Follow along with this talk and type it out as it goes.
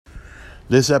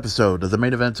This episode of the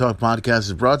Main Event Talk podcast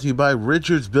is brought to you by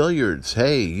Richards Billiards.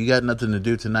 Hey, you got nothing to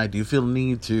do tonight? Do you feel the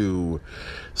need to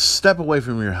step away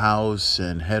from your house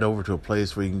and head over to a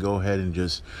place where you can go ahead and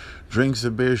just drink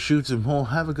some beer, shoot some pool,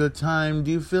 have a good time?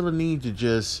 Do you feel the need to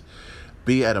just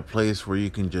be at a place where you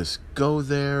can just go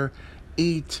there,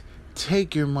 eat,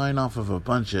 take your mind off of a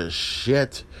bunch of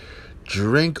shit,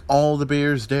 drink all the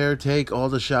beers there, take all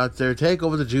the shots there, take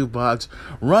over the jukebox,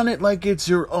 run it like it's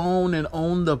your own, and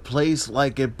own the place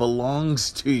like it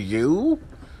belongs to you?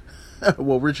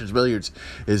 Well, Richards Billiards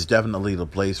is definitely the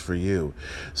place for you.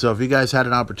 So if you guys had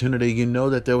an opportunity, you know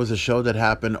that there was a show that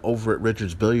happened over at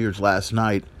Richards Billiards last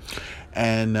night.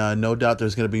 And no doubt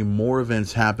there's going to be more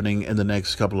events happening in the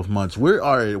next couple of months. We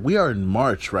are in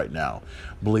March right now,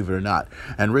 believe it or not.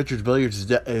 And Richards Billiards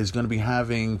is going to be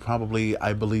having probably,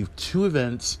 I believe, 2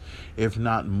 events, if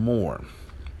not more.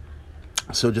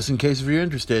 So just in case if you're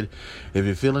interested, if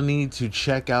you feel a need to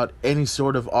check out any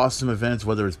sort of awesome events,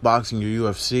 whether it's boxing or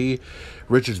UFC,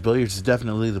 Richards Billiards is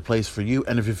definitely the place for you.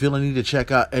 And if you feel a need to check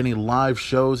out any live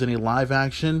shows, any live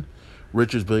action,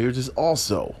 Richards Billiards is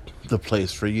also the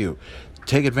place for you.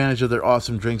 Take advantage of their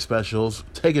awesome drink specials.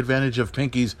 Take advantage of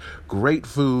Pinky's great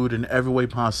food in every way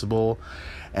possible.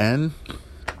 And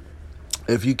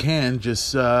if you can,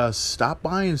 just stop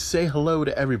by and say hello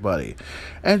to everybody.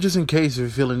 And just in case if you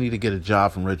feel a need to get a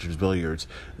job from Richards Billiards,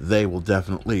 they will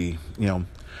definitely,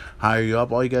 hire you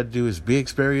up. All you got to do is be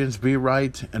experienced, be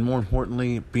right, and more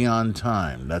importantly, be on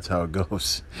time. That's how it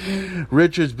goes.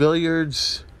 Richards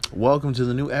Billiards, welcome to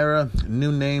the new era,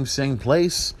 new name, same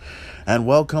place. And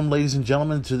welcome, ladies and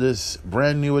gentlemen, to this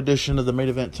brand new edition of the Main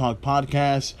Event Talk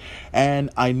podcast. And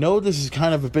I know this is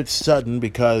kind of a bit sudden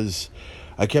because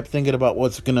I kept thinking about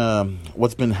what's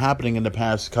been happening in the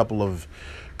past couple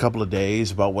of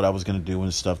days about what I was gonna do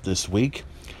and stuff this week.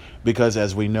 Because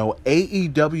as we know,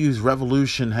 AEW's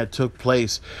Revolution had took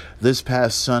place this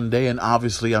past Sunday, and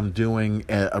obviously I'm doing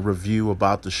a review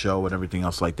about the show and everything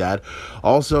else like that.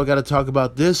 Also, I got to talk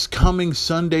about this coming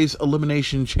Sunday's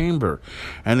Elimination Chamber.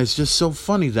 And it's just so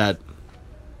funny that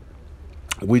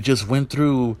we just went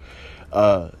through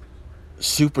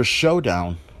Super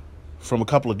Showdown from a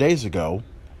couple of days ago,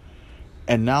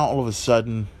 and now all of a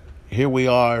sudden, here we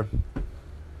are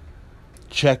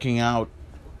checking out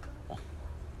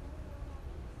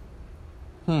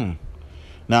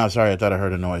No, sorry, I thought I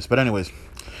heard a noise. But anyways,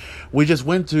 we just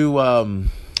went to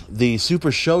the Super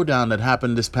Showdown that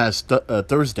happened this past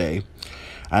Thursday.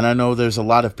 And I know there's a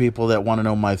lot of people that want to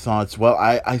know my thoughts. Well,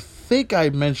 I think I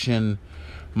mentioned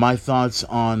my thoughts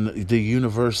on the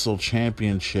Universal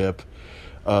Championship.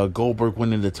 Goldberg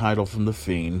winning the title from The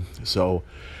Fiend. So,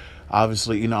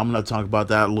 obviously, I'm going to talk about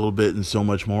that a little bit and so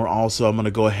much more. Also, I'm going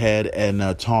to go ahead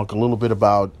and talk a little bit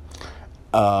about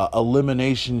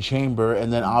Elimination Chamber,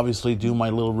 and then obviously do my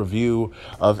little review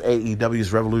of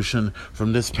AEW's Revolution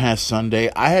from this past Sunday.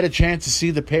 I had a chance to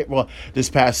see this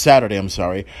past Saturday, I'm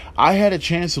sorry. I had a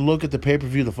chance to look at the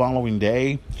pay-per-view the following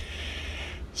day.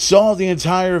 Saw the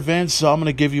entire event, so I'm going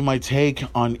to give you my take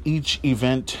on each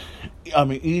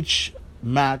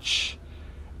match,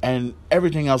 and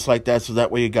everything else like that, so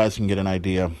that way you guys can get an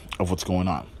idea of what's going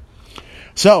on.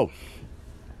 So,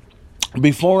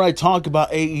 before I talk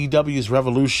about AEW's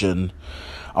Revolution,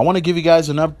 I want to give you guys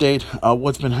an update of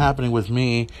what's been happening with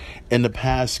me in the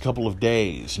past couple of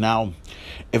days. Now,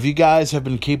 if you guys have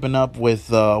been keeping up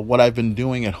with what I've been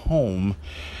doing at home,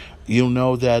 you'll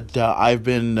know that I've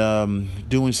been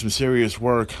doing some serious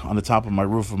work on the top of my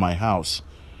roof of my house.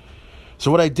 So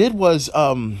what I did was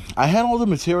I had all the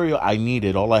material I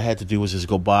needed. All I had to do was just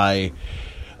go buy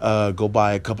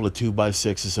a couple of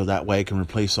 2x6s so that way I can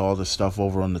replace all the stuff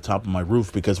over on the top of my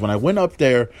roof. Because when I went up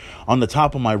there on the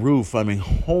top of my roof,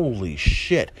 holy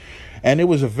shit. And it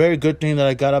was a very good thing that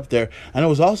I got up there. And it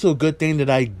was also a good thing that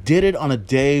I did it on a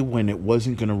day when it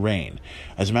wasn't going to rain.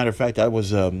 As a matter of fact, I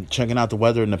was checking out the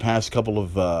weather in the past couple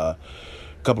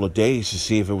of days to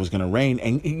see if it was going to rain.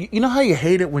 And you know how you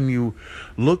hate it when you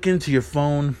look into your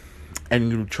phone and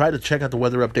you try to check out the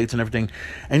weather updates and everything,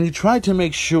 and you try to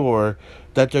make sure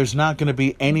that there's not going to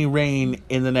be any rain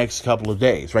in the next couple of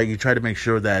days, right? You try to make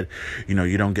sure that,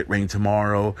 you don't get rain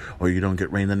tomorrow or you don't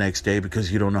get rain the next day because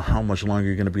you don't know how much longer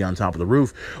you're going to be on top of the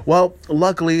roof. Well,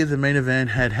 luckily, the Main Event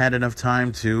had enough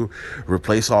time to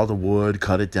replace all the wood,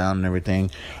 cut it down and everything.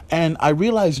 And I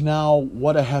realize now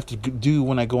what I have to do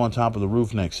when I go on top of the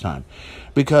roof next time.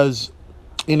 Because,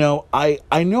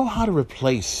 I know how to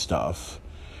replace stuff.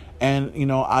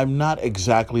 And, I'm not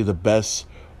exactly the best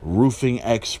roofing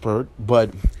expert, but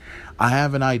I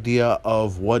have an idea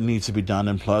of what needs to be done.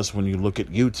 And plus, when you look at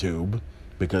YouTube,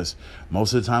 Because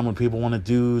most of the time when people want to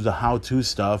do the how-to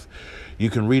stuff, you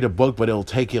can read a book, but it'll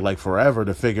take you like forever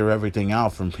to figure everything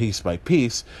out from piece by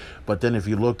piece. But then if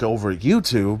you look over at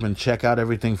YouTube and check out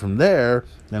everything from there,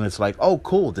 then it's like, oh,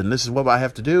 cool. Then this is what I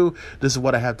have to do. This is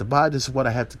what I have to buy. This is what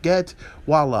I have to get.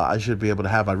 Voila, I should be able to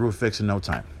have my roof fixed in no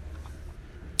time.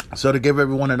 So to give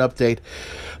everyone an update,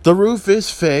 the roof is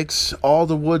fixed. All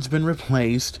the wood's been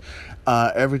replaced.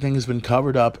 Everything has been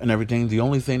covered up and everything. The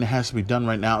only thing that has to be done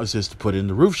right now is just to put in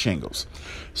the roof shingles.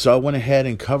 So I went ahead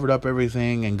and covered up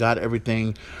everything and got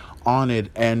everything on it.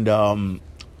 And on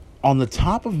the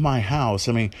top of my house,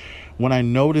 I mean, when I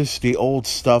noticed the old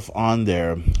stuff on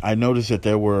there, I noticed that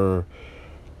there were,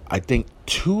 I think,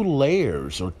 2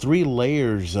 layers or 3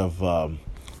 layers of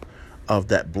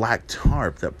that black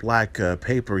tarp, that black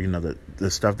paper,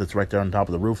 the stuff that's right there on top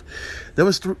of the roof. There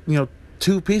was,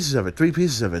 2 pieces of it, 3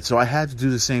 pieces of it. So I had to do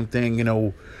the same thing,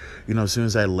 as soon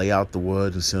as I lay out the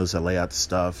wood, as soon as I lay out the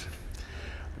stuff,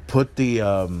 put the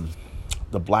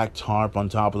black tarp on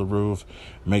top of the roof,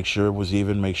 make sure it was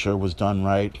even, make sure it was done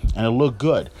right, and it looked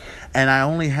good. And I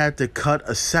only had to cut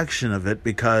a section of it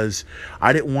because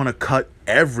I didn't want to cut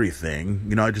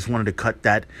everything. I just wanted to cut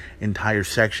that entire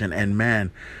section. And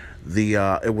man,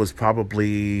 it was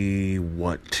probably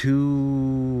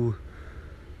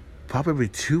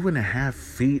 2.5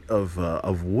 feet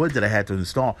of wood that I had to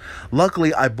install.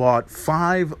 Luckily, I bought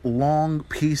 5 long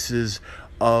pieces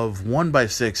of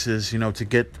 1x6s,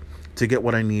 to get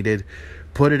what I needed,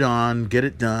 put it on, get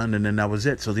it done, and then that was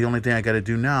it. So the only thing I got to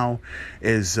do now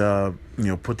is,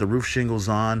 put the roof shingles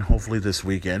on, hopefully this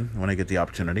weekend when I get the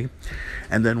opportunity.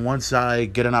 And then once I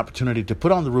get an opportunity to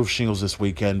put on the roof shingles this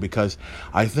weekend, because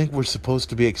I think we're supposed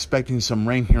to be expecting some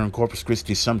rain here in Corpus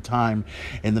Christi sometime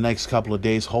in the next couple of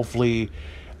days, hopefully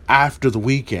after the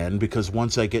weekend, because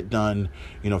once I get done,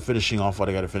 finishing off what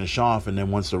I got to finish off, and then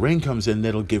once the rain comes in,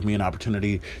 it'll give me an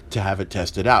opportunity to have it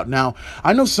tested out. Now,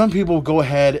 I know some people go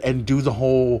ahead and do the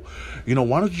whole,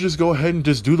 why don't you just go ahead and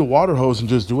just do the water hose and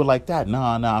just do it like that? No.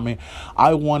 I mean,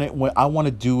 I want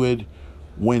to do it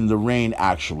when the rain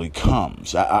actually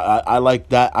comes. I like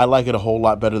that. I like it a whole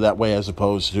lot better that way, as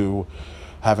opposed to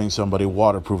having somebody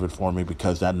waterproof it for me,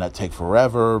 because then that take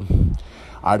forever.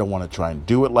 I don't want to try and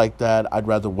do it like that. I'd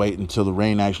rather wait until the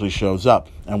rain actually shows up.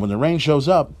 And when the rain shows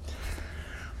up,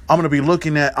 I'm going to be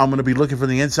looking for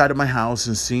the inside of my house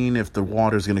and seeing if the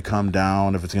water is going to come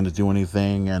down, if it's going to do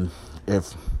anything. And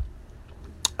if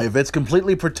it's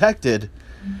completely protected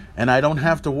and I don't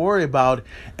have to worry about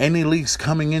any leaks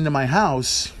coming into my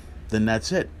house, then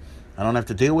that's it. I don't have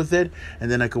to deal with it. And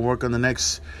then I can work on the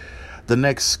next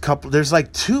couple. There's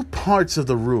like 2 parts of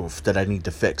the roof that I need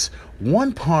to fix.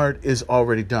 One part is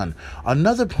already done.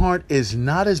 Another part is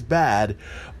not as bad,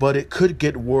 but it could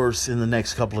get worse in the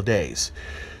next couple of days.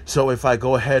 So if I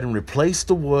go ahead and replace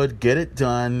the wood, get it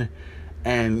done,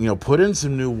 and put in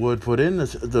some new wood, put in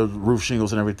the roof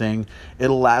shingles and everything,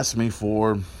 it'll last me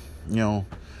for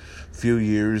few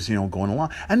years, going along.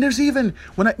 And there's even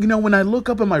when I look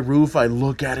up at my roof, I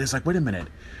look at it, it's like, wait a minute.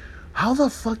 How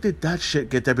the fuck did that shit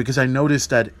get there? Because I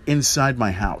noticed that inside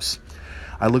my house,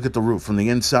 I look at the roof from the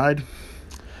inside,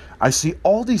 I see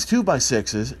all these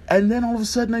 2x6s, and then all of a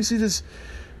sudden I see this,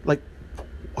 like,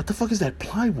 what the fuck is that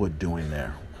plywood doing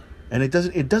there? And it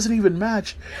doesn't even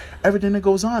match everything that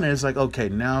goes on. And it's like, okay,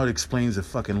 now it explains the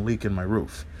fucking leak in my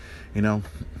roof,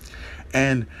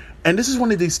 And this is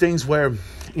one of these things where,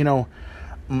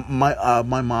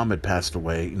 my mom had passed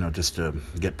away, just to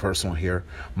get personal here.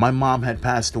 My mom had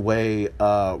passed away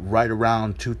right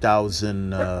around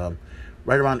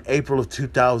April of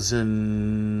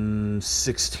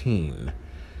 2016.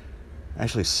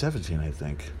 Actually 17, I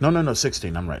think. No,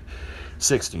 16, I'm right.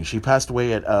 16. She passed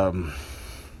away at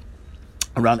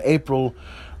around April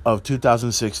of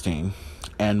 2016.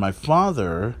 And my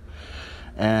father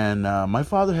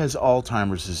has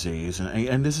Alzheimer's disease,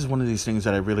 and this is one of these things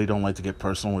that I really don't like to get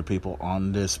personal with people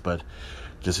on this, but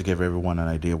just to give everyone an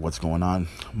idea of what's going on.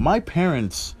 My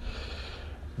parents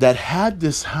that had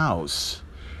this house,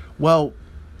 well,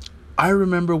 I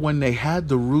remember when they had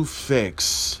the roof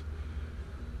fixed,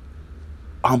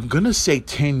 I'm going to say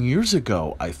 10 years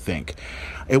ago, I think.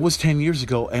 It was 10 years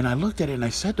ago, and I looked at it and I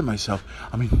said to myself,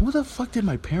 who the fuck did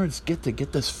my parents get to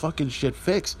get this fucking shit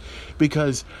fixed?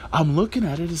 Because I'm looking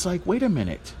at it, it's like, wait a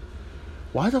minute.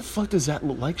 Why the fuck does that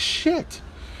look like shit?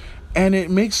 And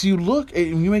it makes you look,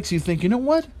 it makes you think, you know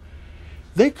what?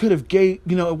 They could have gave,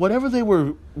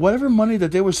 whatever money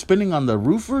that they were spending on the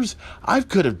roofers, I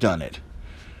could have done it.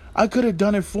 I could have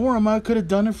done it for them. I could have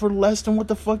done it for less than what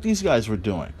the fuck these guys were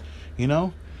doing,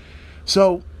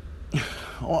 So,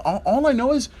 all I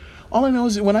know is All I know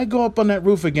is that when I go up on that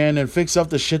roof again and fix up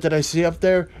the shit that I see up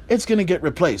there, it's going to get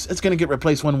replaced. It's going to get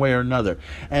replaced one way or another.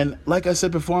 And like I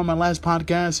said before on my last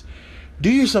podcast, do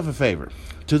yourself a favor.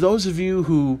 To those of you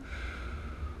who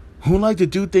like to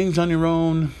do things on your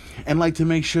own and like to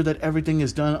make sure that everything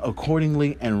is done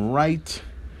accordingly and right,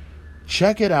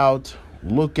 check it out,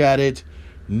 look at it,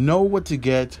 know what to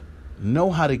get, know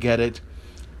how to get it,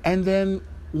 and then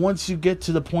once you get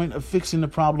to the point of fixing the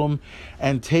problem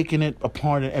and taking it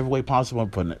apart in every way possible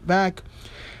and putting it back,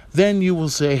 then you will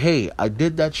say, hey, I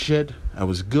did that shit. I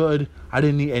was good. I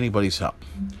didn't need anybody's help.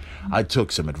 I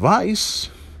took some advice.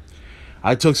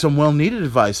 I took some well-needed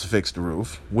advice to fix the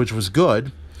roof, which was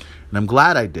good. And I'm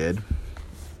glad I did.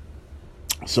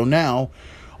 So now,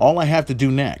 all I have to do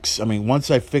next,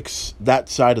 once I fix that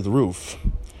side of the roof,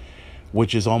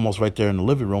 which is almost right there in the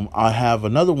living room, I have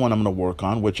another one I'm going to work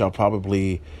on, which I'll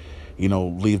probably,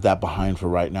 leave that behind for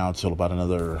right now until about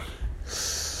another,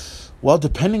 well,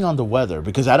 depending on the weather,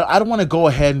 because I don't want to go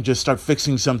ahead and just start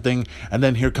fixing something and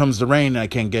then here comes the rain and I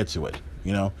can't get to it,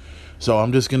 So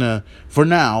I'm just going to, for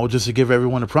now, just to give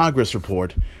everyone a progress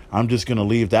report, I'm just going to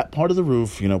leave that part of the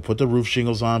roof, put the roof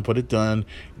shingles on, put it done,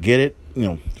 get it,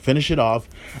 finish it off,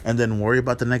 and then worry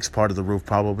about the next part of the roof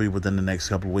probably within the next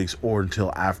couple of weeks or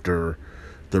until after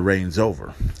the rain's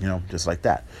over, just like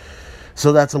that.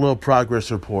 So that's a little progress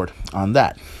report on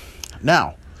that.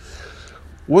 Now,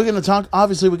 we're going to talk,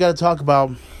 obviously we got to talk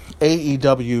about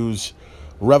AEW's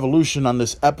Revolution on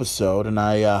this episode, and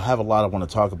I have a lot I want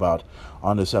to talk about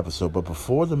on this episode. But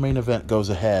before the main event goes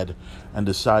ahead and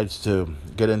decides to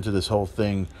get into this whole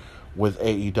thing with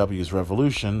AEW's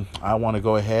Revolution, I want to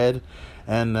go ahead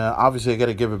and obviously I got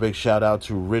to give a big shout out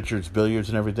to Richards Billiards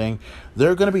and everything.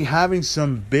 They're going to be having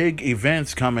some big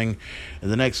events coming in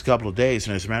the next couple of days,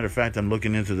 and as a matter of fact, I'm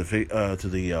looking into the Theo's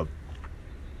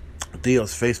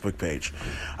Facebook page.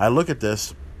 I look at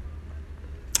this,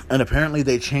 and apparently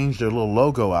they changed their little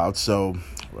logo out. So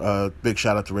big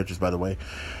shout out to Richards, by the way.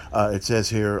 It says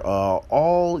here,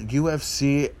 all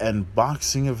UFC and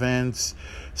boxing events,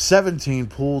 17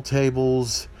 pool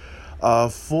tables,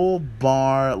 full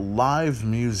bar, live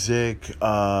music.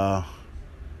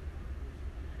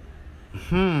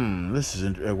 This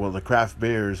isn't, well, the craft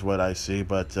beer is what I see,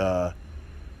 but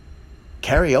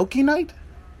karaoke night?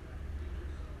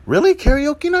 Really?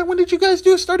 Karaoke night? When did you guys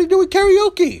started doing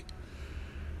karaoke?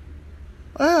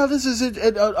 This is it,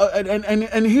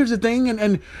 and here's the thing,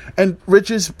 and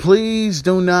Riches, please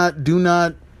do not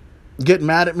get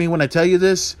mad at me when I tell you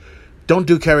this. Don't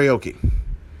do karaoke.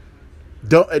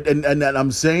 Don't, and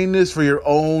I'm saying this for your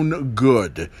own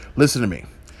good. Listen to me.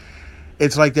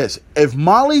 It's like this. If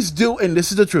Molly's and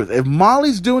this is the truth, if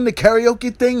Molly's doing the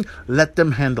karaoke thing, let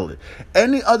them handle it.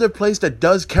 Any other place that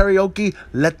does karaoke,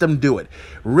 let them do it.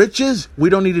 Riches, we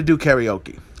don't need to do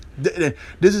karaoke.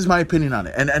 This is my opinion on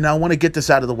it, and I want to get this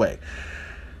out of the way.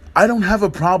 I don't have a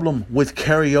problem with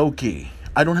karaoke.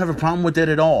 I don't have a problem with it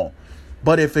at all.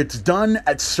 But if it's done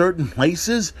at certain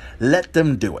places, let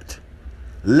them do it.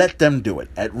 Let them do it.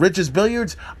 At Rich's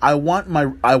Billiards, I want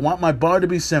my bar to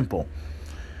be simple.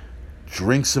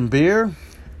 Drink some beer,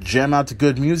 jam out to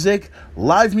good music.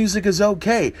 Live music is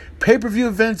okay. Pay-per-view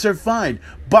events are fine.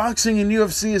 Boxing and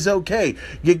UFC is okay.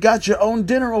 You got your own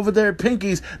dinner over there at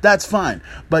Pinky's, that's fine.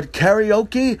 But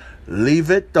karaoke,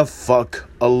 leave it the fuck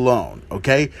alone,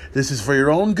 okay? This is for your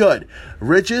own good.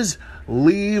 Riches,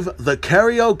 leave the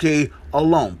karaoke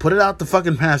alone. Put it out the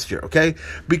fucking pasture, okay?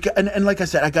 And like I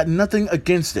said, I got nothing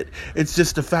against it. It's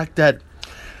just the fact that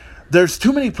there's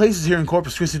too many places here in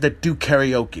Corpus Christi that do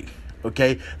karaoke,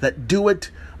 okay? That do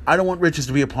it. I don't want Riches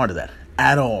to be a part of that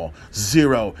at all.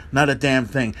 Zero. Not a damn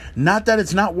thing. Not that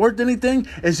it's not worth anything.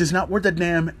 It's just not worth a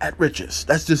damn at Riches.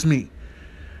 That's just me.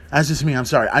 That's just me. I'm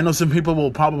sorry. I know some people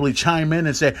will probably chime in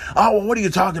and say, oh, well, what are you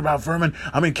talking about, Furman?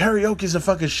 Karaoke is a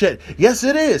fucking shit. Yes,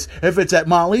 it is. If it's at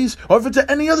Molly's or if it's at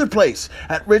any other place.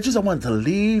 At Riches, I want to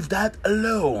leave that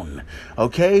alone.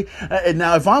 Okay? And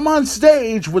now, if I'm on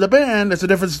stage with a band, that's a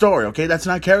different story. Okay? That's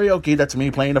not karaoke. That's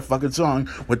me playing a fucking song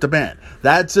with the band.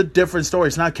 That's a different story.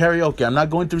 It's not karaoke. I'm not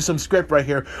going through some script right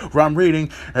here where I'm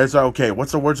reading. It's okay.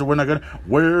 What's the words that we're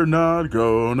not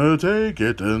gonna take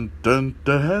it. Dun, dun,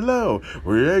 dun, hello.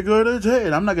 We ain't gonna take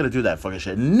it. I'm not gonna do that fucking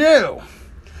shit. No.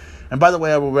 And by the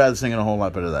way, I would rather sing it a whole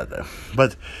lot better that day.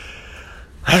 But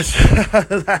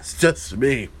that's just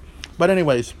me. But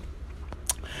anyways,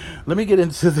 let me get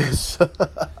into this.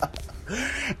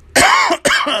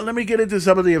 Let me get into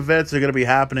some of the events that are going to be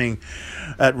happening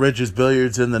at Rich's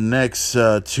Billiards in the next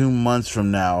 2 months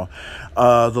from now.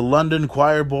 The London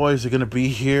Choir Boys are going to be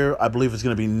here. I believe it's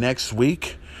going to be next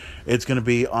week. It's going to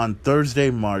be on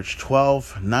Thursday, March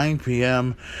 12th, 9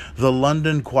 p.m. The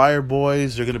London Choir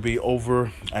Boys are going to be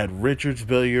over at Richards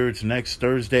Billiards next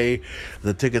Thursday.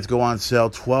 The tickets go on sale,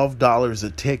 $12 a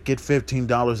ticket,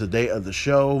 $15 a day of the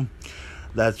show.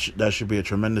 That should be a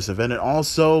tremendous event. And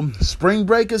also, spring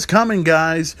break is coming,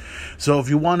 guys. So if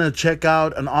you want to check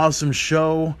out an awesome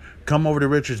show, come over to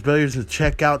Richards Billiards and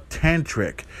check out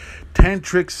Tantric.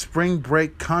 Tantric Spring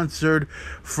Break Concert,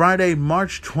 Friday,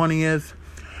 March 20th,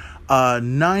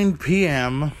 9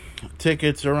 p.m.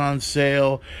 Tickets are on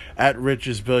sale at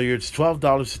Richards Billiards.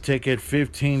 $12 a ticket,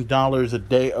 $15 a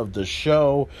day of the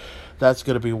show. That's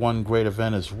going to be one great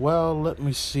event as well. Let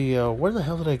me see. Where the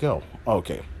hell did I go?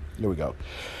 Okay. Here we go.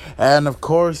 And of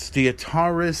course, the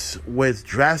Ataris with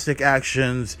Drastic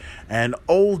Actions and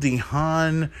Oldie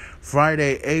Han,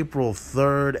 Friday, April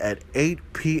 3rd at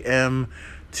 8 p.m.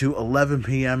 to 11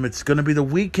 p.m. It's going to be the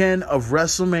weekend of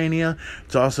WrestleMania.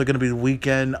 It's also going to be the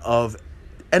weekend of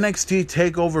NXT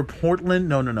TakeOver Portland.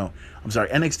 No. I'm sorry.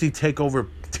 NXT TakeOver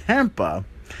Tampa.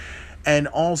 And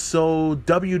also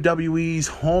WWE's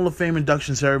Hall of Fame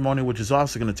induction ceremony, which is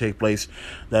also going to take place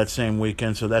that same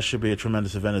weekend. So that should be a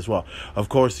tremendous event as well. Of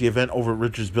course, the event over at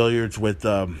Richards Billiards with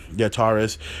the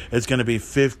Ataris is going to be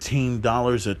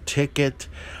 $15 a ticket.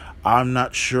 I'm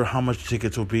not sure how much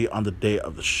tickets will be on the day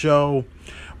of the show,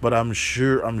 but I'm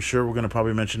sure we're going to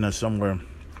probably mention that somewhere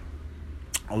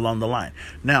along the line.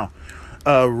 Now,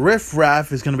 Riff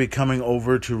Raff is going to be coming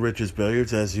over to Richards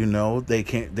Billiards. As you know, they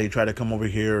try to come over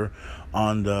here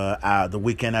on the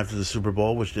weekend after the Super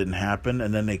Bowl, which didn't happen,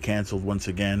 and then they canceled once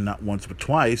again, not once but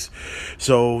twice.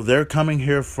 So they're coming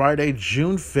here Friday,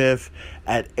 June 5th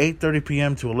at 8:30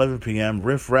 p.m. to 11 p.m.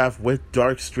 Riff Raff with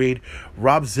Dark Street,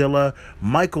 Robzilla,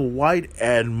 Michael White,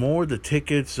 and more. The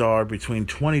tickets are between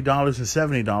 $20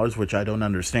 and $70, which I don't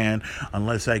understand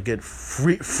unless I get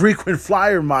frequent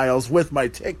flyer miles with my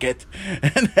ticket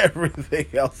and everything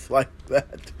else like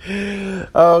that.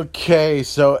 Okay,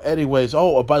 so anyways,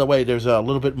 by the way, there's a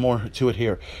little bit more to it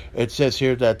here. It says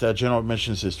here that general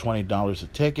admissions is $20 a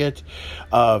ticket.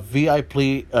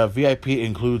 VIP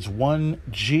includes one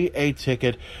GA ticket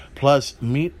plus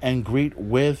meet and greet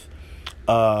with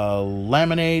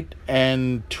laminate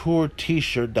and tour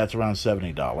t-shirt. That's around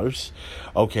 $70.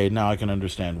 Okay, now I can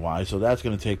understand why. So that's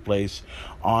going to take place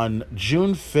on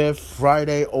June 5th,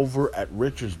 Friday, over at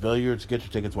Richards Billiards. Get your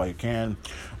tickets while you can.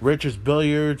 Richards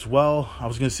Billiards, well, I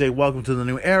was going to say welcome to the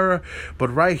new era, but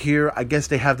right here, I guess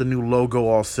they have the new logo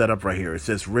all set up right here. It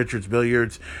says Richards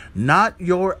Billiards, not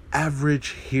your average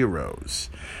heroes.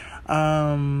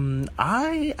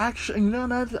 I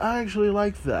actually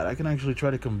like that. I can actually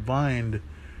try to combine.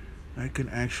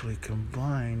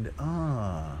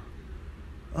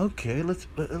 Okay, let's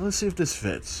see if this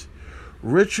fits.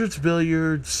 Richards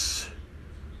Billiards,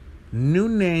 new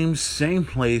name, same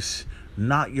place,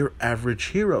 not your average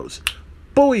heroes.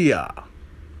 Booyah!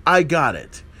 I got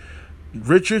it.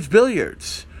 Richards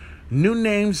Billiards, new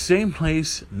name, same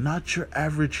place, not your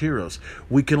average heroes.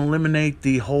 We can eliminate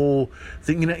the whole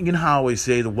thing. You know how I always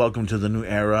say the welcome to the new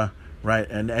era, right?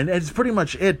 And it's pretty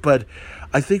much it, but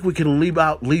I think we can leave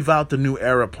out the new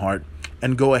era part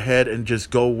and go ahead and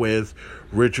just go with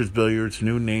Richards Billiards,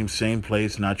 new name, same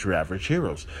place, not your average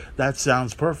heroes. That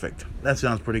sounds perfect. That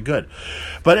sounds pretty good.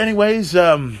 But anyways,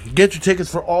 get your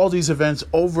tickets for all these events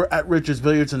over at Richards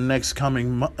Billiards in the next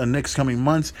coming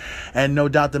months. And no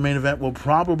doubt the main event will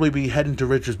probably be heading to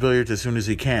Richards Billiards as soon as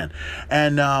he can.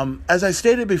 And as I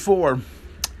stated before,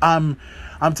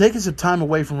 I'm taking some time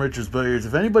away from Richards Billiards.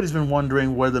 If anybody's been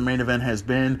wondering where the main event has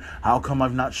been, how come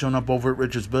I've not shown up over at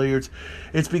Richards Billiards,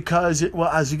 it's because,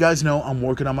 as you guys know, I'm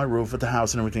working on my roof at the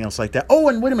house and everything else like that. Oh,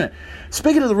 and wait a minute.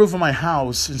 Speaking of the roof of my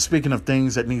house, and speaking of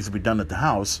things that needs to be done at the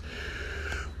house,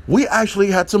 we actually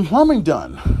had some plumbing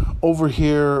done over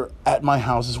here at my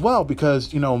house as well,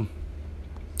 because,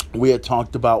 we had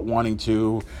talked about wanting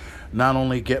to not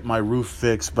only get my roof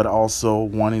fixed, but also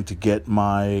wanting to get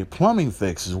my plumbing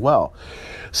fixed as well.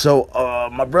 So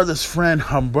my brother's friend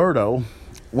Humberto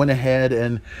went ahead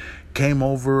and came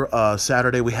over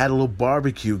Saturday. We had a little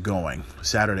barbecue going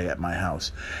Saturday at my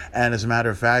house. And as a matter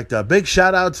of fact, a big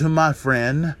shout out to my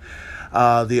friend,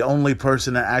 the only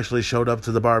person that actually showed up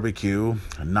to the barbecue,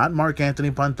 not Mark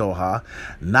Anthony Pantoja,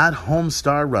 not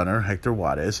Homestar runner Hector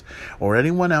Juarez, or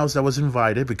anyone else that was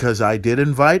invited, because I did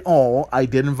invite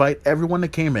everyone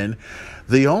that came in.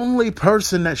 The only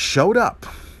person that showed up,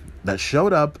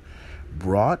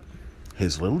 brought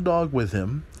his little dog with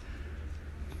him.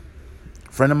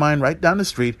 Friend of mine right down the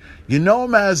street. You know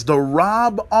him as the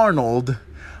Rob Arnold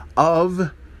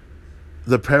of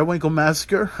the Periwinkle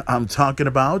Massacre. I'm talking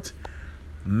about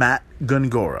Matt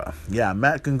Gongora. Yeah,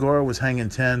 Matt Gongora was hanging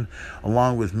 10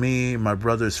 along with me, my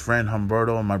brother's friend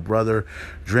Humberto, and my brother,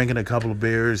 drinking a couple of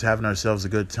beers, having ourselves a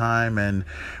good time. And,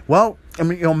 well, I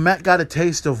mean, Matt got a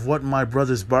taste of what my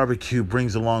brother's barbecue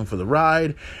brings along for the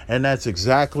ride, and that's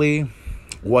exactly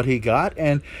what he got.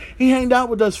 And he hanged out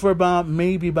with us for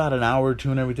maybe about an hour or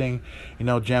two and everything,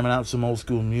 jamming out some old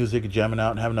school music, jamming out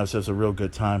and having ourselves a real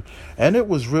good time. And it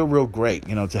was real great,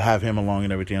 to have him along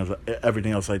and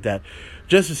everything else like that,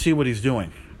 just to see what he's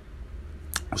doing.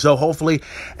 So hopefully,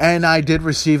 and I did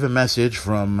receive a message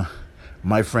from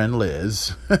my friend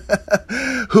Liz,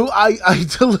 who I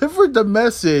delivered the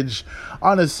message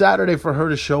on a Saturday for her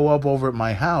to show up over at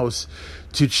my house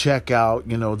to check out,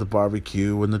 the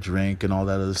barbecue and the drink and all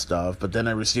that other stuff. But then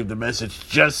I received a message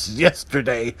just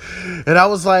yesterday, and I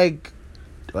was like,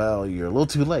 well, you're a little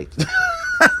too late.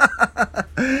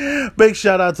 Big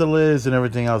shout out to Liz and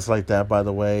everything else like that, by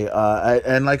the way.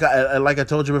 Like I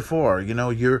told you before,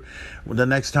 you're the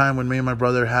next time when me and my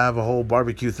brother have a whole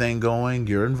barbecue thing going,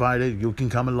 you're invited. You can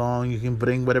come along. You can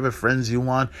bring whatever friends you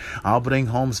want. I'll bring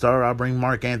Homestar. I'll bring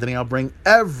Mark Anthony. I'll bring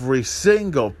every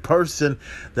single person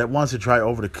that wants to try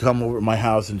to come over to my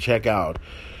house and check out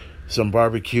some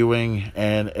barbecuing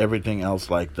and everything else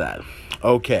like that.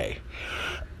 Okay.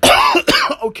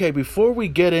 Okay, before we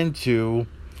get into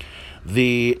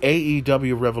the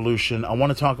AEW Revolution, I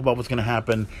want to talk about what's going to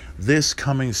happen this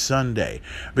coming Sunday.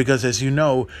 Because as you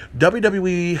know,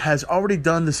 WWE has already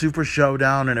done the Super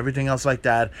Showdown and everything else like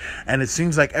that. And it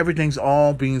seems like everything's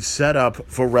all being set up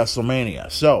for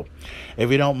WrestleMania. So,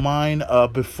 if you don't mind,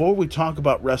 before we talk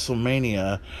about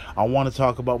WrestleMania, I want to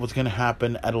talk about what's going to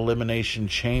happen at Elimination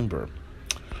Chamber.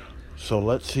 So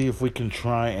let's see if we can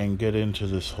try and get into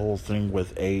this whole thing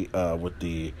with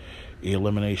the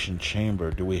Elimination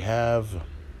Chamber. Do we have?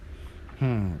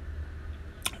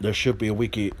 There should be a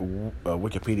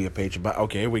Wikipedia page about.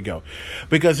 Okay, here we go.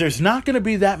 Because there's not going to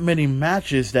be that many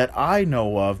matches that I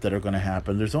know of that are going to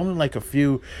happen. There's only like a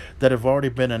few that have already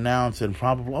been announced, and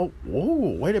probably.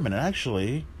 Oh, wait a minute.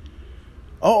 Actually.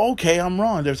 Oh, okay, I'm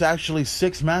wrong. There's actually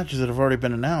 6 matches that have already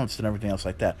been announced and everything else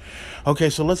like that. Okay,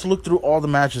 so let's look through all the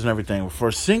matches and everything. For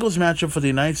a singles matchup for the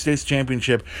United States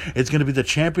Championship, it's going to be the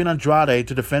champion Andrade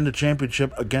to defend the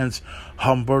championship against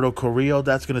Humberto Carrillo.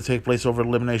 That's going to take place over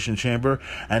Elimination Chamber.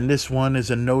 And this one is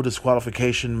a no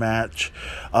disqualification match.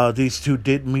 These two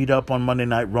did meet up on Monday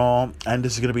Night Raw, and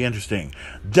this is going to be interesting.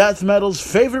 Death Metal's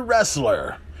favorite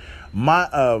wrestler,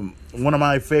 one of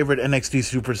my favorite NXT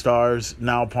superstars,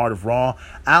 now part of Raw,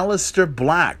 Aleister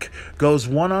Black, goes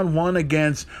one-on-one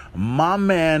against my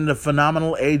man, the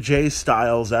phenomenal AJ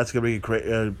Styles. That's going to be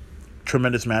a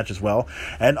tremendous match as well.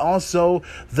 And also,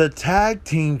 the Tag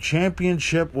Team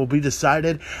Championship will be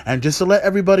decided. And just to let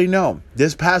everybody know,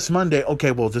 this past Monday,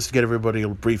 just to get everybody a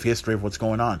brief history of what's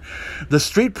going on. The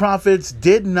Street Profits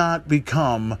did not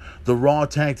become the Raw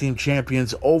Tag Team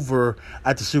Champions over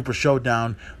at the Super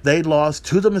Showdown. They lost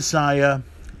to the Messiah,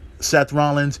 Seth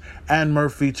Rollins, and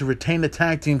Murphy to retain the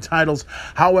tag team titles.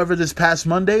 However, this past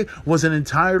Monday was an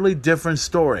entirely different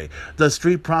story. The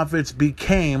Street Profits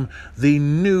became the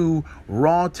new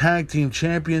Raw Tag Team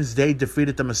Champions. They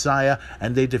defeated the Messiah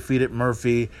and they defeated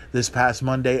Murphy this past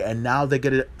Monday, and now they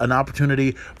get an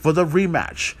opportunity for the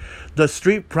rematch. The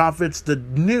Street Profits, the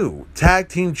new Tag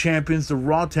Team Champions, the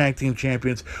Raw Tag Team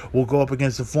Champions, will go up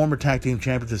against the former Tag Team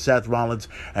Champions, Seth Rollins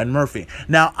and Murphy.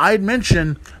 Now, I'd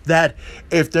mentioned that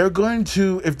if they're going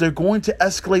to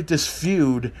escalate this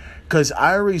feud, because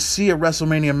I already see a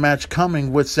WrestleMania match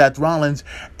coming with Seth Rollins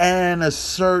and a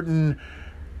certain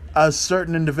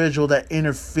individual that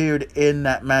interfered in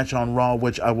that match on Raw,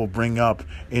 which I will bring up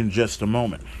in just a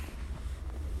moment.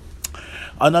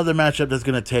 Another matchup that's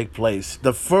going to take place.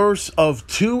 The first of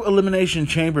 2 Elimination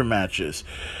Chamber matches.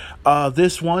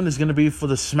 This one is going to be for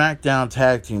the SmackDown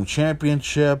Tag Team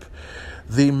Championship.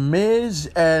 The Miz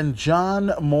and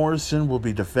John Morrison will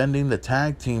be defending the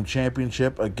Tag Team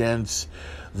Championship against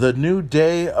the New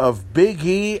Day of Big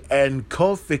E and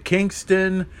Kofi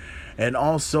Kingston. And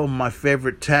also my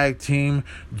favorite tag team,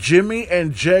 Jimmy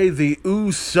and Jay, the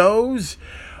Usos,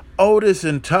 Otis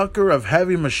and Tucker of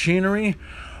Heavy Machinery,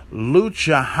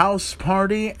 Lucha House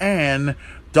Party, and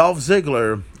Dolph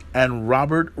Ziggler and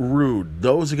Robert Roode.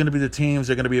 Those are going to be the teams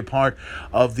that are going to be a part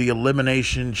of the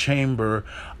Elimination Chamber.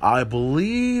 I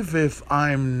believe, if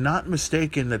I'm not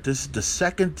mistaken, that this is the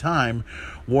second time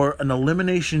where an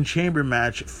Elimination Chamber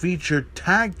match featured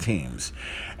tag teams.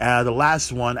 The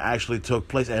last one actually took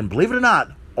place, and believe it or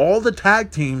not, all the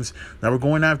tag teams that were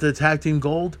going after the tag team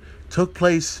gold took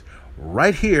place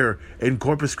right here in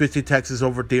Corpus Christi, Texas,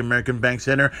 over at the American Bank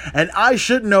Center. And I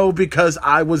should know because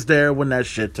I was there when that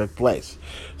shit took place.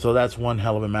 So that's one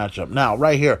hell of a matchup. Now,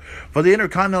 right here, for the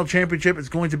Intercontinental Championship, it's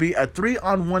going to be a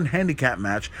 3-on-1 handicap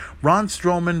match. Braun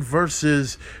Strowman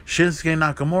versus Shinsuke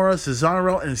Nakamura,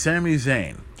 Cesaro, and Sami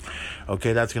Zayn.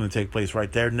 Okay, that's going to take place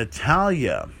right there.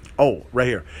 Natalya. Oh, right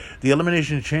here. The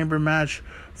Elimination Chamber match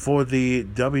for the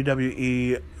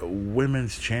WWE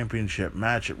Women's Championship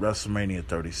match at WrestleMania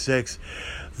 36.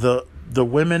 The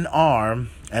women are,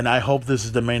 and I hope this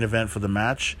is the main event for the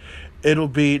match, it'll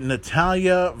be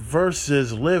Natalya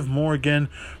versus Liv Morgan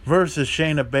versus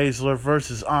Shayna Baszler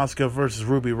versus Asuka versus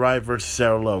Ruby Riott versus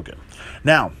Sarah Logan.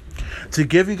 Now, to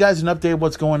give you guys an update of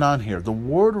what's going on here, the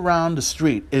word around the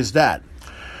street is that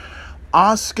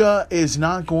Asuka is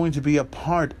not going to be a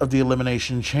part of the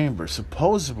Elimination Chamber.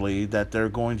 Supposedly that they're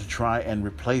going to try and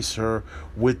replace her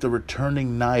with the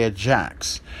returning Nia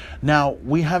Jax. Now,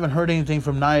 we haven't heard anything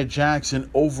from Nia Jax in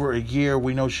over a year.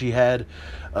 We know she had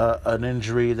an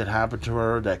injury that happened to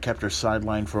her that kept her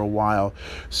sidelined for a while.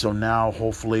 So now,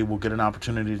 hopefully, we'll get an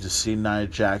opportunity to see Nia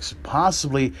Jax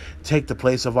possibly take the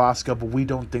place of Asuka, but we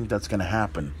don't think that's going to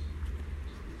happen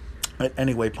in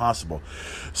any way possible.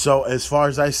 So as far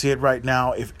as I see it right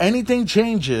now, if anything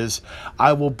changes,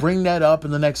 I will bring that up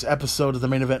in the next episode of the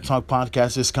Main Event Talk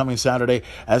podcast this coming Saturday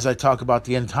as I talk about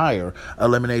the entire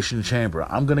Elimination Chamber.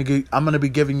 I'm going to be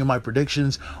giving you my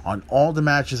predictions on all the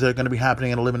matches that are going to be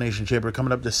happening in Elimination Chamber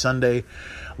coming up this Sunday,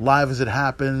 live as it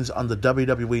happens on the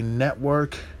WWE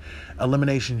Network.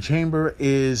 Elimination Chamber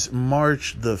is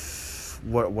March the 6th,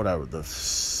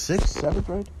 7th,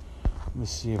 right? Let me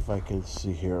see if I can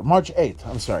see here. March 8th.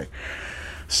 I'm sorry.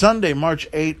 Sunday, March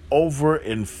 8th, over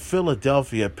in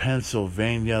Philadelphia,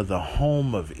 Pennsylvania, the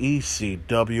home of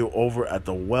ECW, over at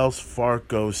the Wells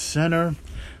Fargo Center.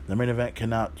 The main event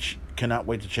cannot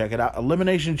wait to check it out.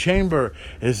 Elimination Chamber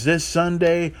is this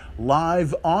Sunday,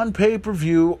 live on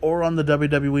pay-per-view or on the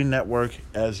WWE Network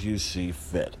as you see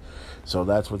fit. So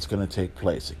that's what's going to take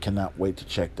place. I cannot wait to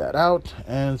check that out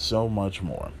and so much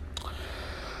more.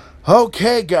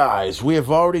 Okay, guys, we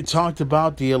have already talked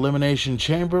about the Elimination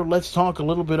Chamber. Let's talk a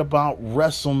little bit about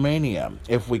WrestleMania,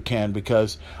 if we can,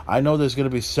 because I know there's going to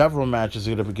be several matches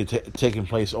that are going to be taking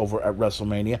place over at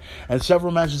WrestleMania, and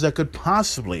several matches that could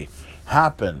possibly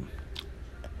happen.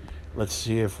 Let's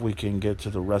see if we can get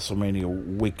to the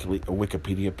WrestleMania Weekly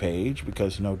Wikipedia page,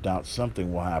 because no doubt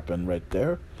something will happen right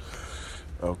there.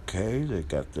 Okay, they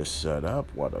got this set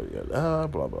up. Blah,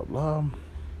 blah, blah.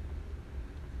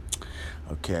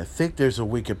 Okay, I think there's a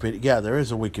Wikipedia. Yeah, there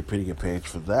is a Wikipedia page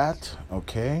for that.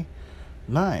 Okay,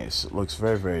 nice. It looks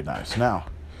very, very nice. Now,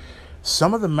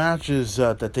 some of the matches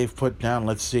that they've put down,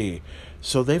 let's see.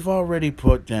 So they've already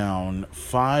put down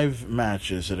 5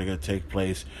 matches that are going to take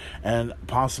place, and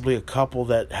possibly a couple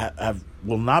that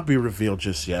will not be revealed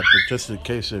just yet, but just in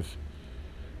case if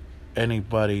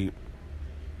anybody,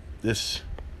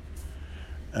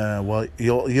 well,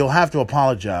 you'll have to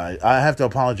apologize. I have to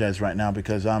apologize right now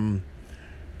because I'm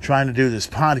trying to do this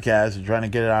podcast and trying to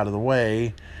get it out of the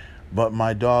way, but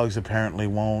my dogs apparently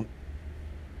won't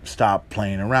stop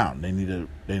playing around. They need to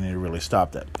really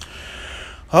stop that.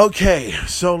 Okay,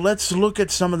 so let's look at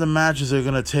some of the matches that are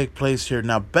going to take place here.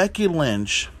 Now, Becky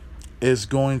Lynch is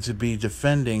going to be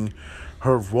defending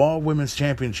her Raw Women's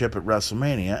Championship at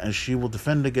WrestleMania, and she will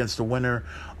defend against the winner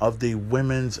of the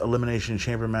Women's Elimination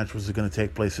Chamber match, which is going to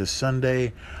take place this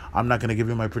Sunday. I'm not going to give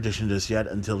you my prediction just yet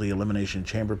until the Elimination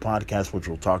Chamber podcast, which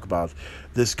we'll talk about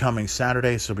this coming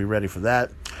Saturday, so be ready for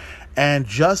that. And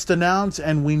just announced,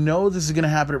 and we know this is going to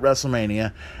happen at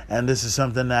WrestleMania, and this is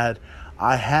something that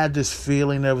I had this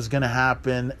feeling that was going to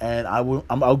happen, and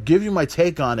I'll give you my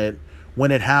take on it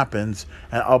when it happens,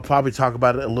 and I'll probably talk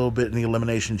about it a little bit in the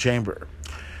Elimination Chamber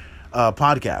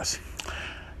podcast.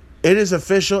 It is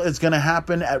official. It's going to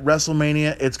happen at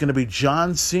WrestleMania. It's going to be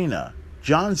John Cena.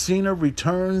 John Cena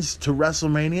returns to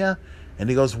WrestleMania, and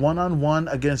he goes one-on-one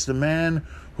against a man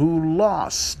who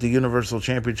lost the Universal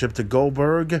Championship to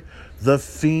Goldberg, The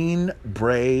Fiend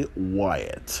Bray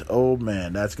Wyatt. Oh,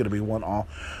 man, that's going to be one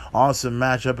awesome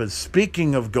matchup. And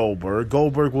speaking of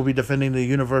Goldberg will be defending the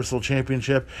Universal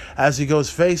Championship as he goes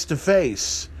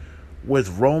face-to-face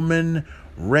with Roman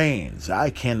Reigns. I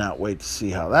cannot wait to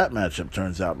see how that matchup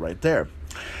turns out right there.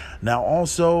 Now,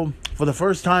 also, for the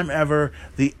first time ever,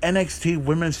 the NXT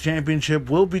Women's Championship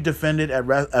will be defended at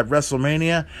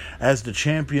WrestleMania as the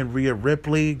champion Rhea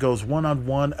Ripley goes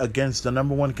one-on-one against the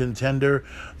number 1 contender,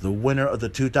 the winner of the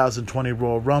 2020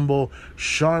 Royal Rumble,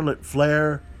 Charlotte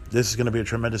Flair. This is going to be a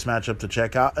tremendous matchup to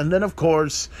check out. And then, of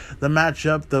course, the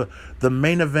matchup, the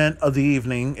main event of the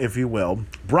evening, if you will.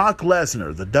 Brock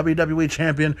Lesnar, the WWE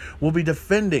Champion, will be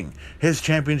defending his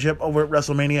championship over at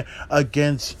WrestleMania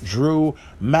against Drew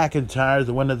McIntyre,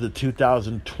 the winner of the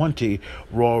 2020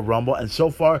 Royal Rumble. And so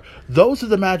far, those are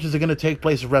the matches that are going to take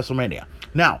place at WrestleMania.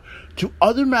 Now, to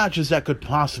other matches that could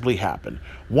possibly happen.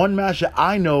 One match that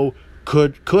I know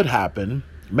could happen,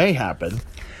 may happen.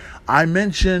 I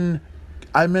mentioned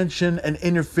an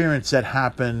interference that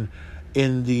happened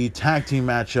in the tag team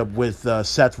matchup with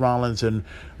Seth Rollins and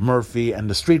Murphy and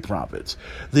the Street Profits.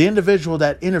 The individual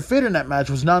that interfered in that match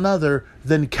was none other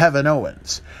than Kevin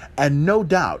Owens. And no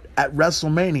doubt, at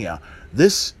WrestleMania,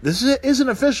 this isn't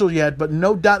official yet, but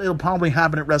no doubt it'll probably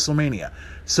happen at WrestleMania.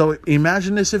 So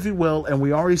imagine this, if you will, and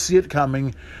we already see it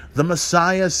coming. The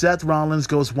Messiah, Seth Rollins,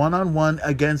 goes one-on-one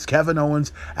against Kevin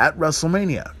Owens at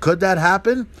WrestleMania. Could that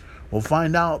happen? We'll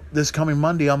find out this coming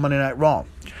Monday on Monday Night Raw.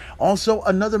 Also,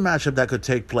 another matchup that could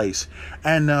take place.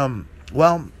 And,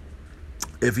 well,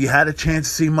 if you had a chance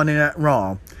to see Monday Night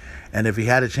Raw, and if you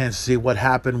had a chance to see what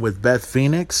happened with Beth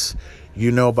Phoenix,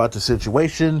 you know about the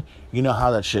situation. You know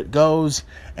how that shit goes.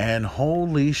 And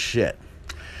holy shit.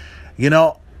 You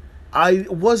know, I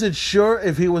wasn't sure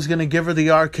if he was going to give her the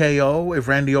RKO, if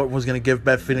Randy Orton was going to give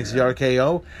Beth Phoenix the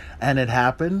RKO, and it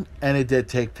happened, and it did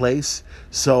take place.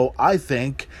 So I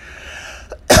think,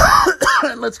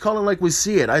 let's call it like we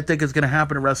see it, I think it's going to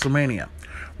happen at WrestleMania.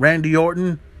 Randy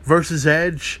Orton versus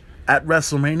Edge at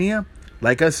WrestleMania.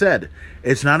 Like I said,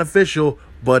 it's not official,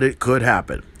 but it could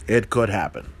happen. It could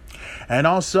happen. And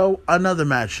also, another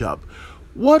matchup.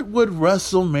 What would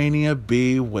WrestleMania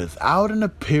be without an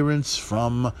appearance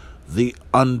from The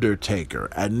Undertaker?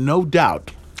 And no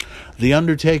doubt, The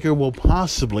Undertaker will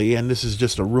possibly, and this is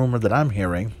just a rumor that I'm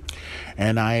hearing,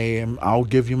 and I'll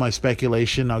give you my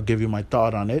speculation, I'll give you my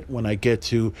thought on it when I get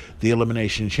to the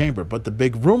Elimination Chamber. But the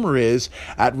big rumor is,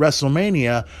 at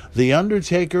WrestleMania, The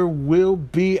Undertaker will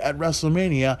be at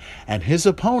WrestleMania, and his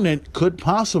opponent could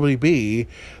possibly be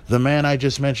the man I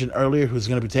just mentioned earlier, who's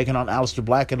going to be taking on Aleister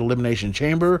Black at Elimination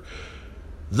Chamber,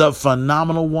 the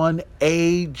phenomenal one,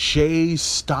 AJ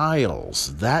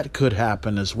Styles. That could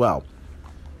happen as well.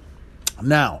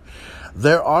 Now,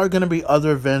 there are going to be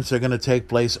other events that are going to take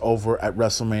place over at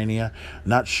WrestleMania.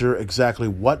 Not sure exactly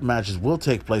what matches will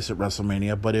take place at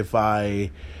WrestleMania, but if I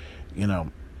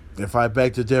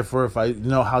beg to differ, if I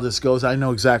know how this goes, I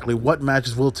know exactly what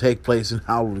matches will take place and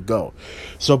how it will go.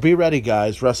 So be ready,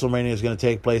 guys. WrestleMania is going to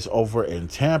take place over in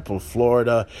Tampa,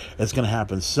 Florida. It's going to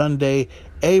happen Sunday,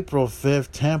 April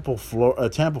 5th, Tampa,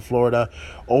 Florida,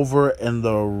 over in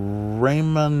the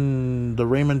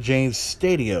Raymond James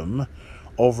Stadium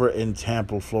over in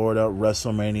Tampa, Florida.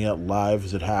 WrestleMania live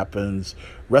as it happens.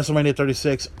 WrestleMania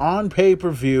 36 on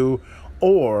pay-per-view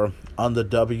or on the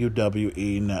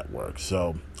WWE Network.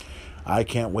 So I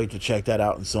can't wait to check that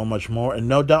out and so much more. And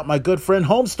no doubt my good friend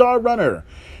Homestar Runner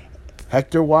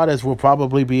Hector Juarez will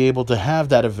probably be able to have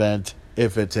that event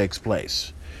if it takes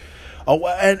place. Oh,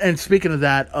 and speaking of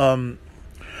that,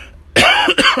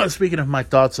 speaking of my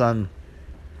thoughts on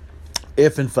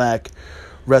if in fact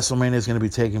WrestleMania is going to be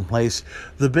taking place,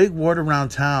 the big word around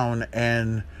town,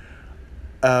 and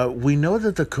we know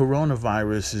that the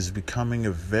coronavirus is becoming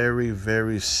a very,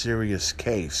 very serious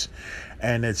case,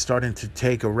 and it's starting to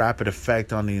take a rapid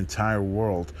effect on the entire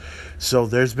world. So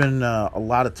there's been a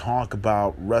lot of talk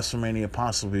about WrestleMania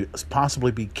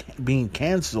possibly being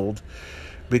canceled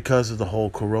because of the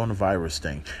whole coronavirus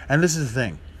thing. And this is the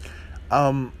thing.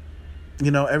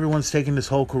 Everyone's taking this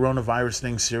whole coronavirus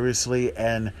thing seriously,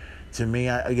 and to me,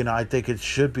 I think it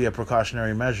should be a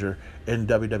precautionary measure in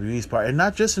WWE's part. And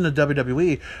not just in the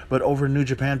WWE, but over New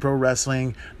Japan Pro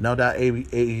Wrestling. No doubt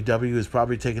AEW is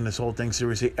probably taking this whole thing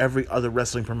seriously. Every other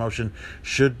wrestling promotion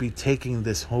should be taking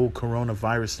this whole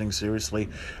coronavirus thing seriously,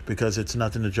 because it's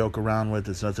nothing to joke around with.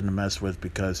 It's nothing to mess with,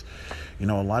 because, a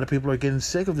lot of people are getting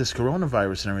sick of this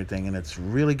coronavirus and everything, and it's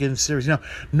really getting serious.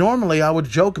 Normally I would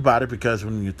joke about it, because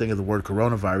when you think of the word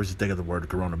coronavirus, you think of the word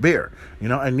Corona beer, and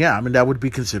that would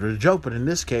be considered a joke. But in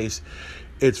this case,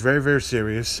 it's very, very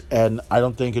serious, and I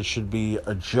don't think it should be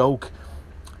a joke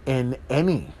in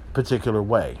any particular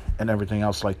way and everything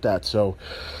else like that. So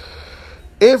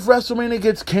if WrestleMania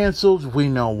gets canceled, we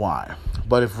know why.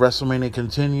 But if WrestleMania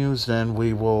continues, then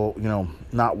we will,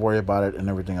 not worry about it and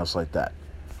everything else like that.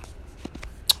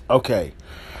 Okay.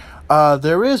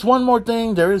 There is one more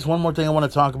thing I want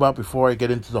to talk about before I get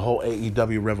into the whole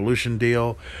AEW Revolution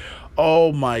deal.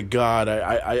 Oh my God,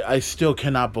 I still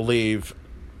cannot believe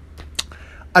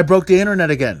I broke the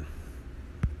internet again.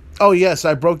 Oh yes,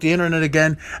 I broke the internet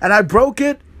again, and I broke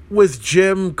it with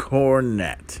Jim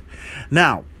Cornette.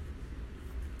 Now,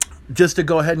 just to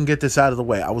go ahead and get this out of the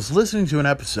way, I was listening to an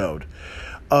episode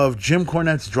of Jim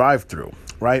Cornette's Drive-Thru,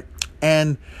 right?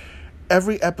 And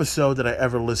every episode that I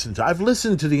ever listened to, I've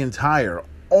listened to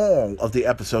all of the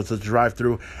episodes of the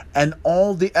Drive-Thru and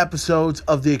all the episodes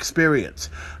of The Experience.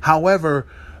 However,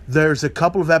 there's a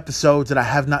couple of episodes that I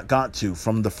have not got to,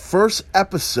 from the first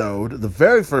episode, the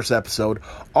very first episode,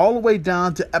 all the way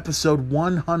down to episode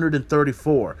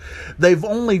 134. They've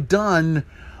only done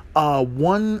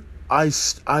one. I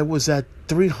was at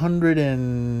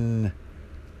 320,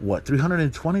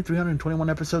 321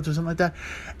 episodes or something like that.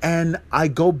 And I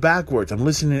go backwards. I'm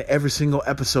listening to every single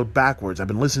episode backwards. I've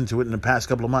been listening to it in the past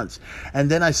couple of months.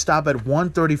 And then I stop at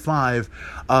 135,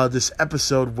 this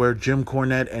episode where Jim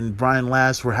Cornette and Brian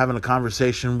Last were having a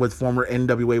conversation with former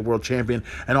NWA World Champion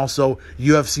and also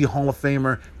UFC Hall of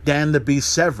Famer Dan the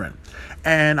Beast Severn.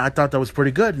 And I thought that was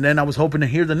pretty good. And then I was hoping to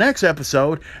hear the next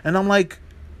episode, and I'm like,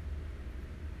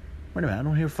 wait a minute, I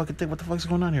don't hear a fucking thing. What the fuck's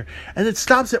going on here? And it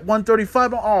stops at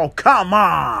 135. Oh, come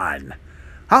on.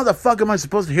 How the fuck am I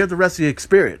supposed to hear the rest of the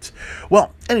Experience?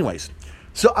 Well, anyways,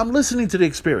 so I'm listening to the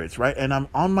Experience, right? And I'm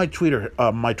on my Twitter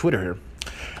here.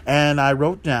 And I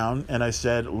wrote down and I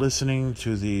said, listening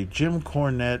to the Jim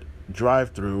Cornette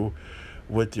Drive-Thru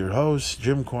with your host,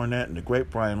 Jim Cornette and the great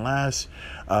Brian Last,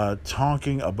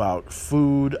 talking about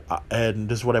food. And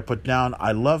this is what I put down.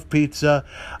 I love pizza.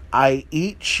 I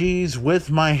eat cheese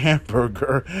with my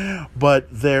hamburger. But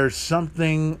there's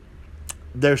something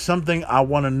I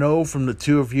want to know from the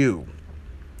two of you.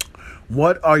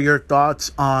 What are your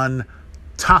thoughts on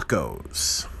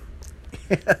tacos?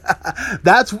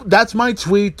 That's my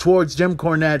tweet towards Jim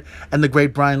Cornette and the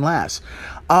great Brian Last.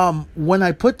 When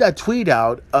I put that tweet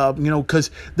out,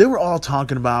 because they were all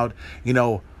talking about,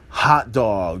 hot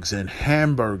dogs and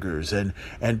hamburgers and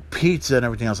pizza and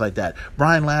everything else like that.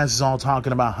 Brian Last is all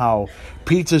talking about how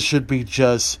pizza should be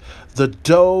just the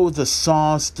dough, the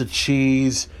sauce, the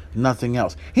cheese, nothing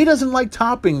else. He doesn't like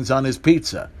toppings on his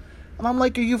pizza. And I'm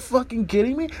like, are you fucking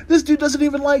kidding me? This dude doesn't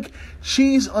even like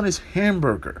cheese on his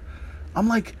hamburger. I'm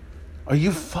like, are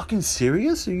you fucking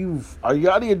serious? Are you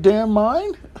out of your damn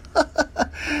mind?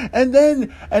 And then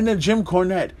Jim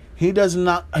Cornette, he does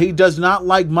not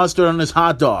like mustard on his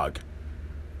hot dog.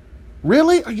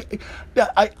 Really?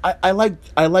 I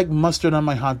like mustard on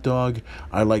my hot dog.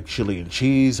 I like chili and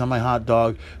cheese on my hot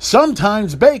dog.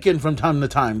 Sometimes bacon from time to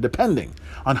time, depending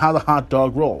on how the hot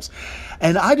dog rolls.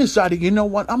 And I decided, you know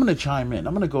what? I'm going to chime in.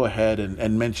 I'm going to go ahead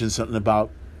and mention something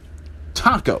about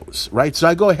tacos, right? So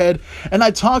I go ahead and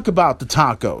I talk about the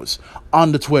tacos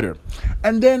on the Twitter.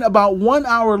 And then about 1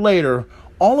 hour later,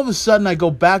 all of a sudden I go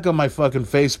back on my fucking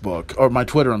Facebook, or my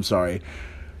Twitter, I'm sorry.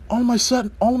 All of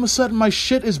a sudden my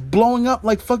shit is blowing up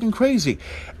like fucking crazy.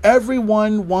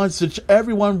 Everyone wants Jim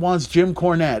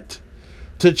Cornette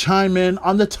to chime in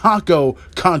on the taco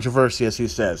controversy, as he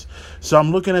says. So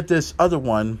I'm looking at this other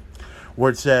one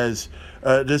where it says,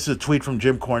 this is a tweet from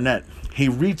Jim Cornette. He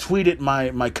retweeted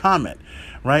my comment,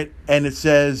 right? And it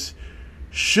says,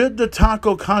 should the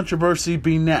taco controversy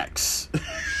be next?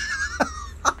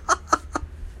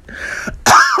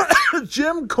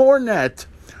 Jim Cornette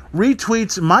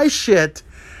retweets my shit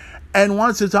and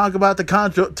wants to talk about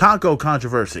the taco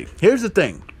controversy. Here's the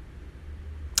thing.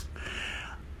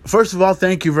 First of all,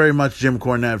 thank you very much, Jim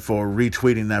Cornette, for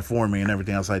retweeting that for me and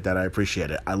everything else like that. I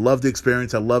appreciate it. I love the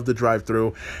Experience. I love the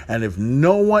Drive-Thru. And if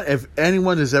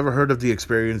anyone has ever heard of the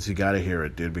Experience, you got to hear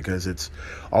it, dude, because it's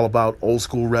all about old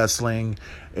school wrestling.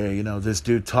 This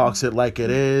dude talks it like it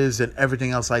is and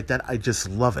everything else like that. I just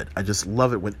love it. I just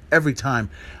love it when every time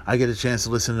I get a chance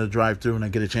to listen to the Drive-Thru and I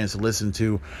get a chance to listen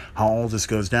to how all this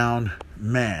goes down.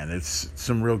 Man, it's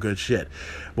some real good shit.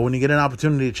 But when you get an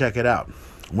opportunity to check it out,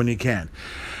 when you can.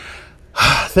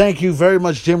 Thank you very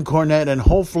much, Jim Cornette, and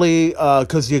hopefully,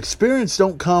 because the Experience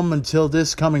don't come until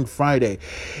this coming Friday.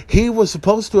 He was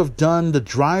supposed to have done the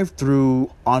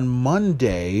Drive-Thru on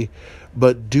Monday,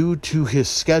 but due to his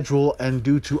schedule and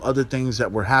due to other things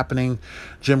that were happening,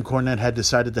 Jim Cornette had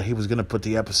decided that he was going to put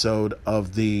the episode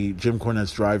of the Jim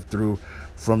Cornette's Drive-Thru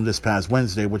from this past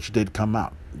Wednesday, which did come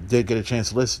out. Did get a chance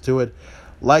to listen to it,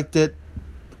 liked it,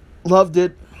 loved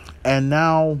it, and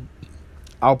now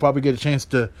I'll probably get a chance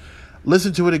to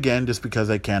listen to it again just because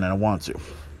I can and I want to.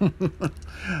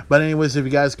 But anyways, if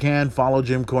you guys can, follow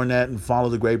Jim Cornette and follow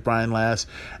the great Brian Last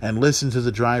and listen to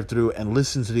the Drive-Thru and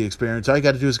listen to the Experience. All you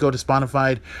got to do is go to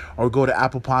Spotify or go to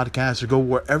Apple Podcasts or go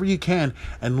wherever you can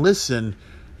and listen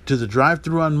to the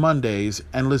Drive-Thru on Mondays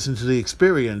and listen to the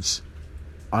Experience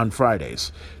on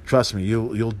Fridays. Trust me,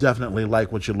 you'll definitely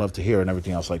like what you love to hear and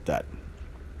everything else like that.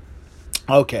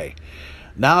 Okay.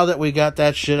 Now that we got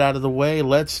that shit out of the way,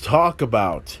 let's talk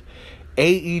about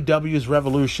AEW's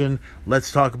Revolution.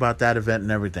 Let's talk about that event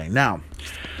and everything. Now,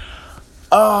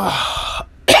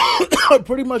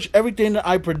 pretty much everything that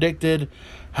I predicted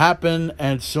happened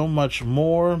and so much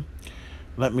more.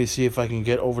 Let me see if I can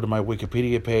get over to my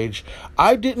Wikipedia page.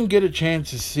 I didn't get a chance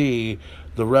to see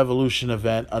the Revolution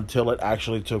event until it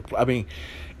actually took. I mean,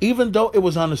 even though it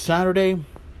was on a Saturday,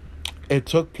 it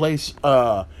took place.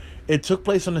 It took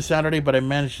place on a Saturday, but I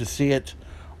managed to see it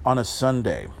on a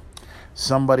Sunday.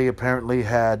 Somebody apparently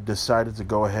had decided to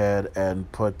go ahead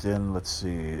and put in. Let's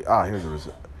see. Here's the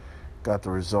result. Got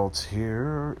the results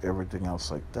here. Everything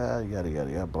else like that. Yada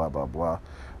yada yada. Blah blah blah.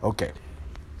 Okay.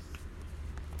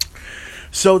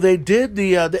 So they did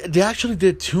they actually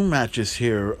did two matches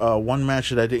here. One match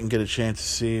that I didn't get a chance to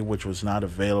see, which was not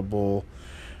available.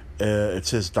 It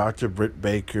says Dr. Britt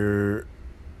Baker,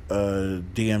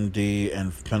 DMD,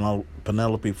 and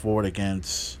Penelope Ford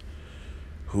against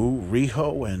who?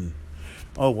 Riho and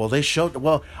they showed.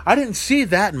 Well, I didn't see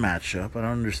that matchup. I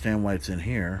don't understand why it's in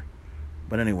here.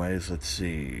 But anyways, let's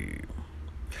see.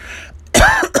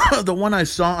 The one I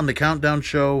saw on the Countdown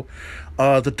show,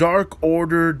 the Dark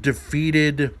Order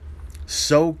defeated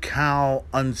SoCal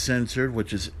Uncensored,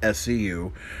 which is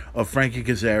SCU, of Frankie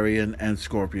Kazarian and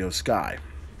Scorpio Sky.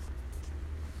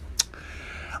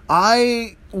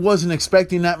 I wasn't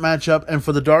expecting that matchup, and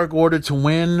for the Dark Order to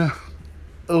win,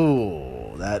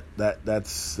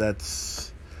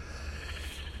 that's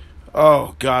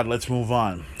oh God, let's move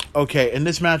on. Okay, in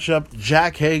this matchup,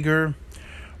 Jack Hager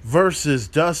versus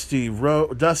Dustin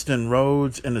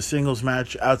Rhodes in a singles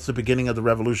match out the beginning of the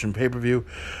Revolution pay-per-view.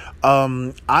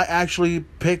 I actually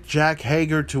picked Jack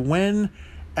Hager to win,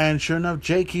 and sure enough,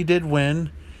 he did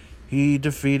win. He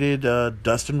defeated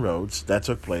Dustin Rhodes. That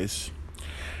took place.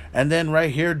 And then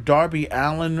right here, Darby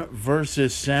Allin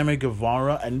versus Sammy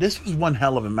Guevara. And this was one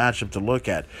hell of a matchup to look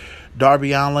at.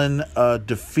 Darby Allin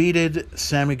defeated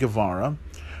Sammy Guevara,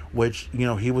 which,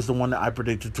 he was the one that I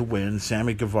predicted to win.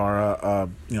 Sammy Guevara,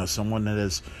 someone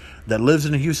that lives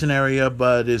in the Houston area,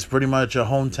 but is pretty much a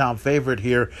hometown favorite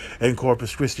here in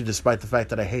Corpus Christi, despite the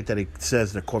fact that I hate that he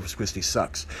says that Corpus Christi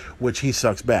sucks, which he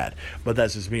sucks bad. But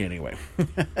that's just me anyway.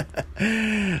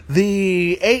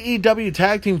 The AEW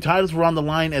tag team titles were on the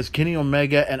line as Kenny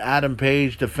Omega and Adam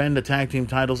Page defend the tag team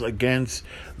titles against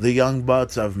the Young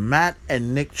Bucks of Matt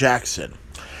and Nick Jackson.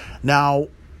 Now,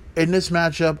 in this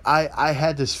matchup, I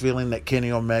had this feeling that Kenny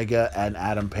Omega and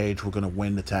Adam Page were going to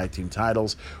win the tag team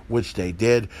titles, which they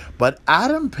did. But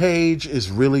Adam Page is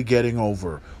really getting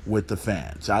over with the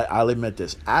fans. I'll admit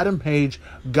this. Adam Page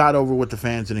got over with the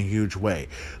fans in a huge way.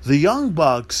 The Young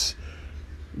Bucks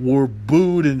were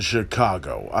booed in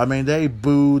Chicago. I mean, they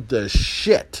booed the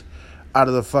shit out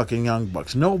of the fucking Young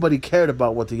Bucks. Nobody cared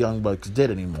about what the Young Bucks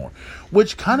did anymore,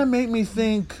 which kind of made me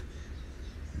think,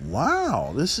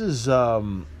 wow, this is...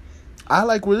 I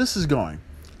like where this is going.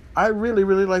 I really,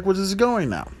 really like where this is going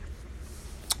now.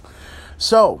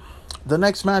 So, the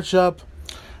next matchup,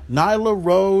 Nyla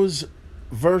Rose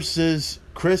versus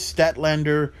Chris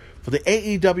Statlander for the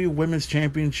AEW Women's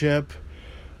Championship.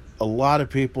 A lot of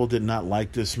people did not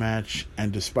like this match,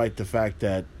 and despite the fact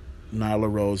that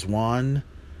Nyla Rose won,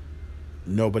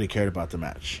 nobody cared about the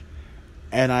match.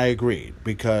 And I agreed,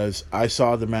 because I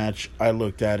saw the match, I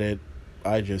looked at it,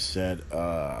 I just said,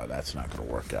 that's not going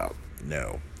to work out.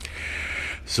 No.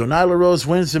 So Nyla Rose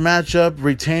wins the matchup,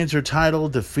 retains her title,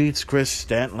 defeats Chris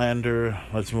Statlander.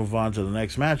 Let's move on to the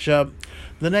next matchup.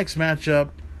 The next matchup,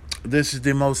 this is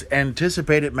the most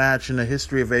anticipated match in the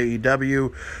history of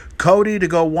AEW. Cody to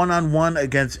go one-on-one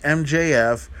against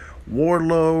MJF,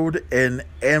 Warlord in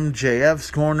MJF's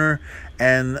corner,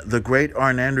 and the great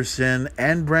Arn Anderson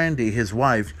and Brandy, his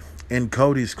wife, in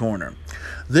Cody's corner.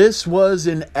 This was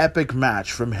an epic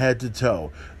match from head to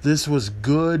toe. This was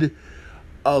good.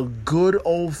 A good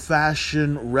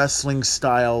old-fashioned wrestling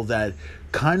style that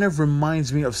kind of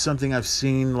reminds me of something I've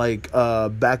seen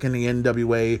back in the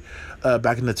NWA,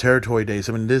 back in the Territory days.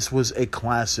 I mean, this was a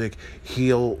classic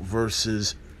heel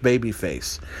versus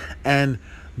babyface. And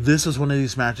this was one of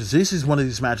these matches. This is one of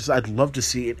these matches I'd love to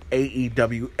see at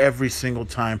AEW every single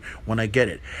time when I get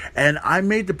it. And I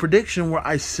made the prediction where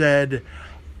I said,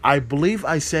 I believe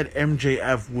I said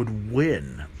MJF would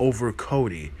win over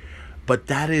Cody. But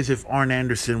that is if Arn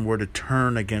Anderson were to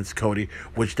turn against Cody,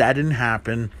 which that didn't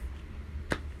happen.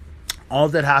 All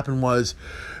that happened was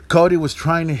Cody was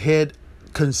trying to hit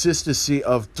consistency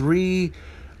of 3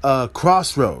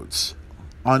 crossroads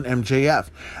on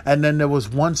MJF. And then there was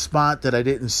one spot that I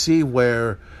didn't see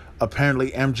where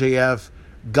apparently MJF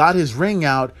got his ring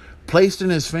out, placed in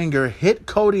his finger, hit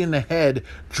Cody in the head,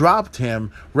 dropped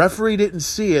him. Referee didn't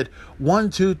see it.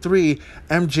 1, 2, 3.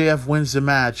 MJF wins the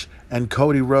match, and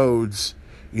Cody Rhodes,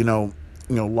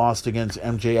 lost against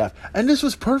MJF. And this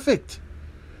was perfect.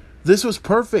 This was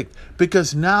perfect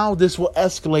because now this will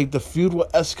escalate. The feud will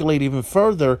escalate even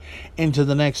further into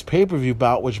the next pay-per-view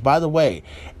bout, which, by the way,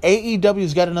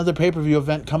 AEW's got another pay-per-view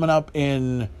event coming up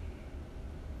in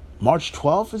March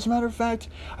 12th, as a matter of fact.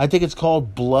 I think it's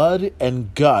called Blood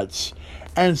and Guts.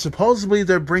 And supposedly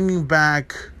they're bringing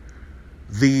back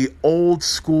the old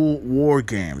school War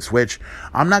Games, which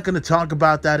I'm not going to talk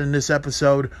about that in this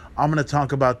episode. I'm going to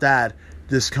talk about that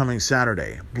this coming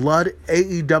Saturday.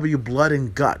 AEW Blood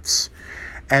and Guts,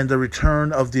 and the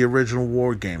return of the original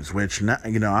War Games, which, I'm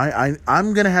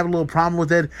going to have a little problem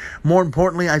with it. More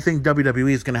importantly, I think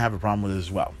WWE is going to have a problem with it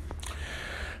as well.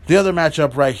 The other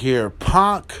matchup right here,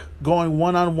 Pac going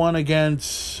one-on-one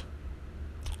against...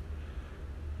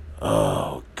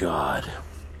 Oh, God.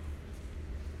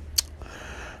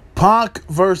 Pac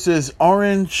versus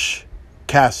Orange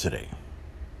Cassidy.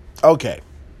 Okay,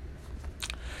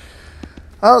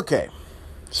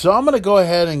 so I'm going to go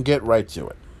ahead and get right to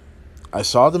it. I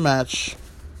saw the match.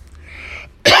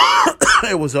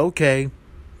 It was okay.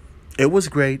 It was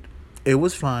great. It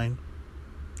was fine.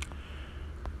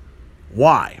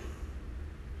 Why?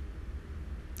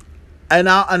 And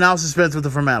I'll dispense with the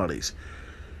formalities.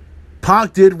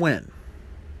 Pac did win.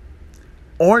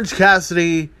 Orange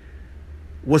Cassidy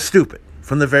was stupid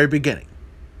from the very beginning.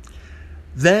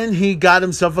 Then he got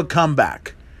himself a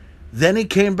comeback. Then he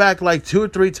came back like 2 or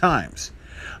 3 times.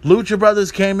 Lucha Brothers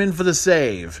came in for the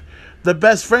save. The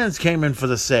Best Friends came in for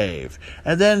the save.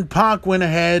 And then Pac went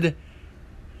ahead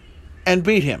and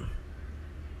beat him.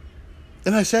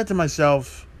 And I said to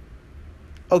myself,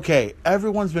 okay,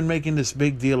 everyone's been making this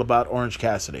big deal about Orange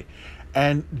Cassidy.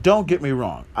 And don't get me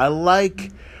wrong.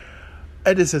 And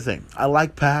it's the thing. I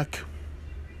like Pac.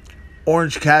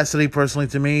 Orange Cassidy, personally,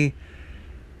 to me,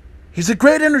 he's a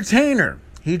great entertainer.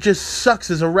 He just sucks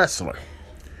as a wrestler.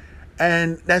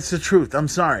 And that's the truth. I'm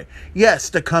sorry. Yes,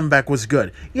 the comeback was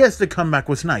good. Yes, the comeback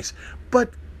was nice.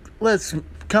 But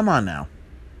come on now.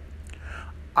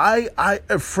 I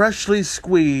freshly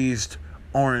squeezed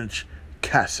Orange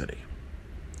Cassidy.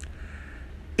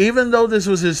 Even though this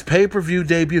was his pay-per-view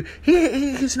debut,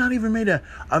 he's not even made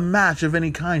a match of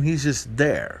any kind. He's just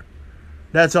there.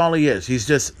 That's all he is. He's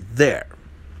just there.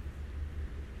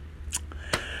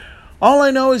 All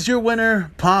I know is your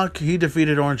winner, Pac. He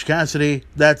defeated Orange Cassidy.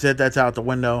 That's it. That's out the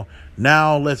window.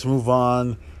 Now let's move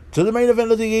on to the main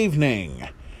event of the evening.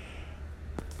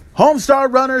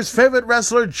 Homestar Runner's favorite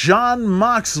wrestler, Jon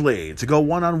Moxley, to go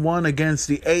one-on-one against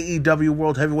the AEW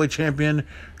World Heavyweight Champion,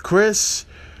 Chris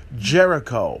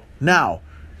Jericho. Now,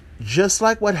 just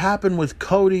like what happened with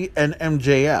Cody and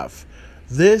MJF,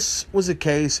 this was a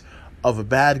case of a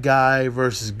bad guy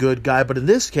versus good guy, but in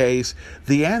this case,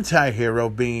 the anti-hero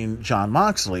being Jon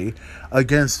Moxley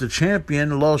against the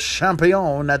champion, Le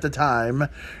Champion at the time,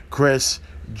 Chris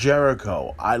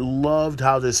Jericho. I loved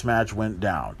how this match went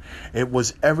down. It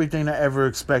was everything I ever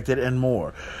expected and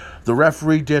more. The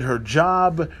referee did her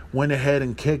job, went ahead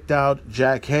and kicked out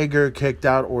Jack Hager, kicked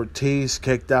out Ortiz,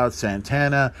 kicked out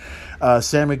Santana.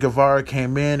 Sammy Guevara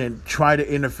came in and tried to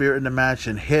interfere in the match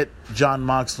and hit Jon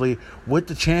Moxley with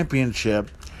the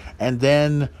championship. And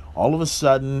then all of a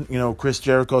sudden, Chris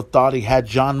Jericho thought he had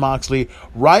Jon Moxley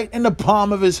right in the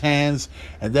palm of his hands.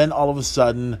 And then all of a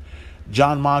sudden,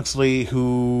 Jon Moxley,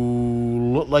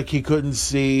 who looked like he couldn't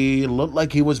see, looked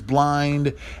like he was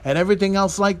blind, and everything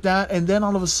else like that. And then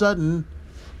all of a sudden,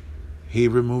 he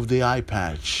removed the eye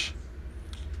patch.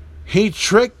 He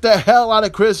tricked the hell out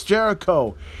of Chris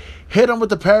Jericho. Hit him with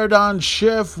the Paradigm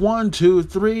Shift. 1, 2,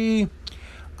 3.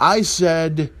 I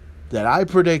said that I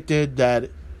predicted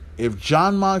that if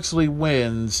Jon Moxley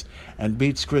wins and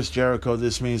beats Chris Jericho,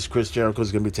 this means Chris Jericho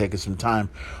is going to be taking some time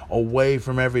away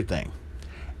from everything.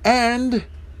 And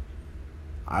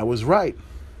I was right.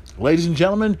 Ladies and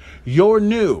gentlemen, your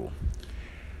new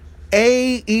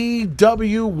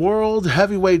AEW World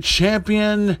Heavyweight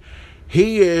Champion,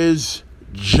 he is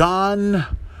Jon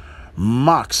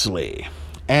Moxley.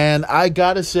 And I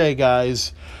gotta say,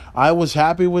 guys, I was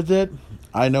happy with it.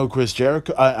 I know Chris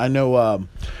Jericho, I know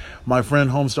my friend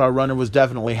Homestar Runner was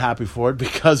definitely happy for it,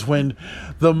 because when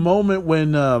he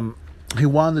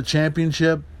won the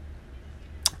championship,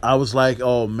 I was like,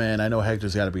 oh man, I know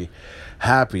Hector's got to be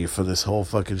happy for this whole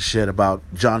fucking shit about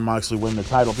Jon Moxley winning the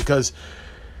title. Because,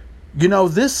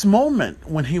 this moment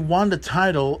when he won the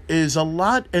title is a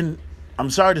lot, and I'm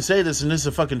sorry to say this, and this is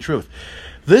the fucking truth.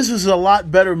 This is a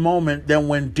lot better moment than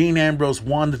when Dean Ambrose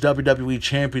won the WWE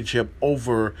Championship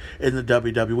over in the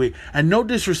WWE. And no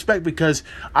disrespect, because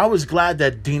I was glad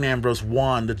that Dean Ambrose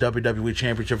won the WWE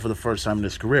Championship for the first time in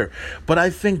his career. But I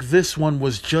think this one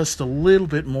was just a little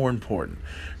bit more important.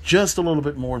 Just a little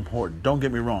bit more important. Don't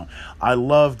get me wrong. I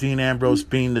love Dean Ambrose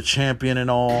being the champion and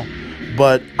all,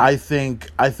 but I think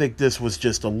this was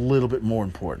just a little bit more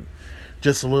important.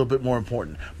 Just a little bit more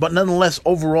important. But nonetheless,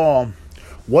 overall,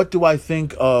 what do I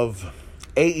think of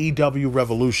AEW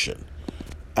Revolution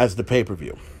as the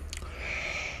pay-per-view?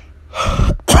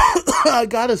 I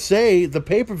gotta say, the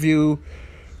pay-per-view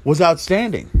was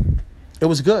outstanding. It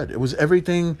was good. It was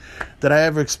everything that I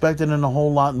ever expected and a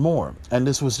whole lot more. And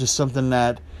this was just something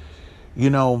that,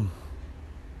 from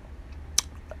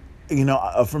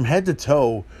head to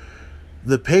toe,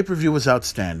 the pay-per-view was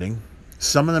outstanding.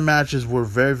 Some of the matches were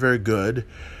very, very good.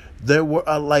 There were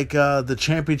the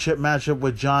championship matchup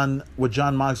with John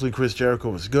Moxley and Chris Jericho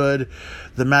was good.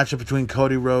 The matchup between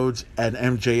Cody Rhodes and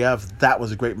MJF, that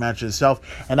was a great match in itself.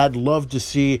 And I'd love to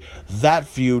see that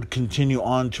feud continue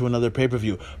on to another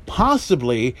pay-per-view.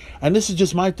 Possibly, and this is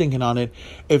just my thinking on it,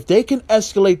 if they can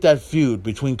escalate that feud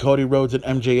between Cody Rhodes and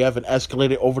MJF and escalate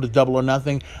it over to Double or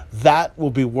Nothing, that will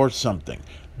be worth something.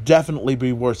 Definitely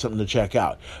be worth something to check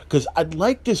out. Because I'd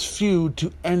like this feud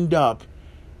to end up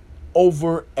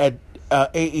over at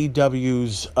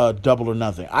AEW's Double or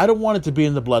Nothing. I don't want it to be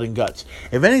in the blood and guts.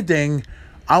 If anything,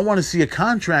 I want to see a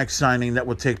contract signing that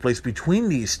will take place between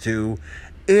these two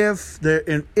if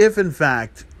in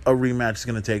fact a rematch is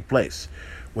going to take place,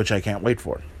 which I can't wait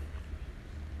for.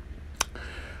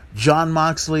 John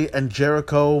Moxley and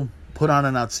Jericho put on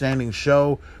an outstanding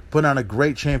show, put on a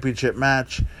great championship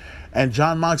match, and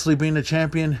John Moxley being the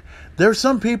champion, there are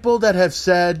some people that have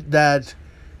said that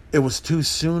it was too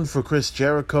soon for Chris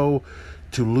Jericho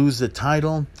to lose the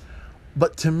title.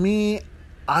 But to me,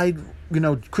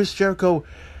 Chris Jericho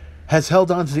has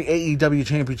held on to the AEW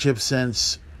Championship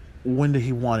since, when did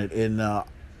he want it? In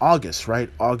August, right?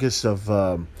 August of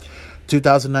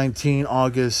 2019,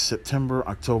 August, September,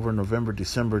 October, November,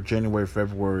 December, January,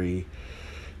 February.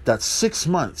 That's 6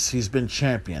 months he's been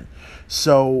champion.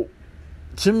 So,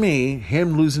 to me,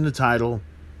 him losing the title,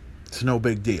 it's no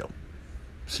big deal.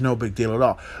 It's no big deal at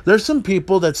all. There's some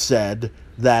people that said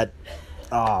that,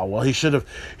 he should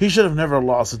have never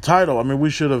lost the title. I mean, we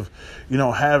should have,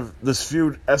 have this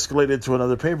feud escalated to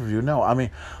another pay-per-view. No, I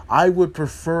mean, I would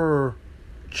prefer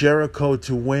Jericho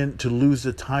to lose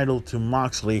the title to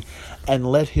Moxley and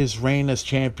let his reign as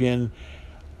champion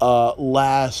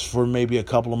last for maybe a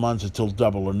couple of months until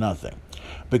Double or Nothing.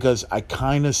 Because I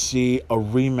kind of see a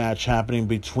rematch happening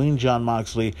between John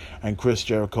Moxley and Chris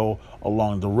Jericho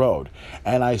along the road.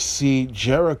 And I see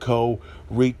Jericho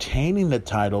retaining the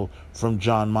title from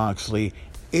John Moxley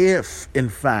if, in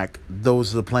fact,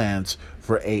 those are the plans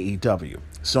for AEW.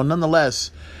 So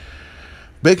nonetheless,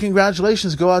 big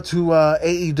congratulations go out to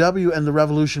AEW and the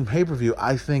Revolution pay-per-view.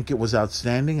 I think it was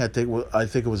outstanding. I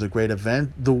think it was a great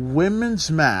event. The women's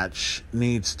match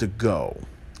needs to go.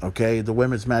 Okay, the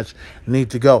women's match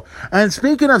needs to go. And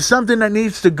speaking of something that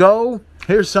needs to go,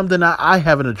 here's something that I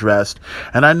haven't addressed.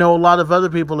 And I know a lot of other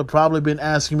people have probably been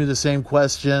asking me the same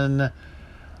question.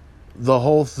 The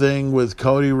whole thing with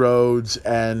Cody Rhodes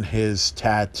and his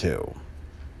tattoo.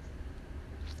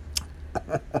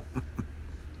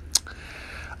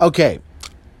 Okay,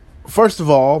 first of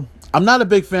all, I'm not a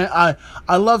big fan.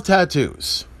 I love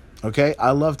tattoos. Okay, I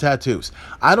love tattoos.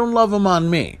 I don't love them on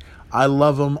me. I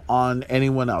love them on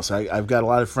anyone else. I've got a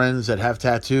lot of friends that have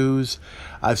tattoos.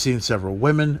 I've seen several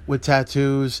women with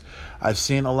tattoos. I've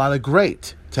seen a lot of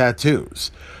great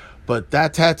tattoos. But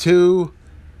that tattoo,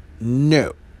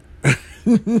 no.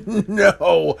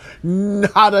 No,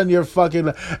 not on your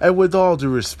fucking... And with all due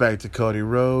respect to Cody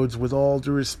Rhodes, with all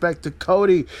due respect to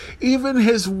Cody, even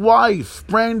his wife,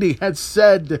 Brandy, had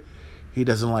said he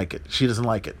doesn't like it. She doesn't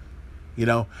like it.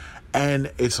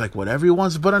 And it's like whatever he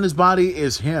wants to put on his body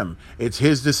is him. It's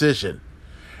his decision.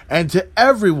 And to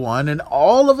everyone, and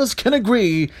all of us can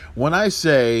agree when I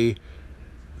say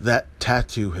that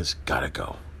tattoo has got to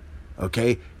go.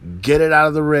 Okay? Get it out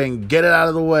of the ring. Get it out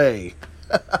of the way.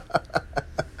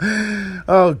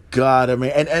 Oh, God. I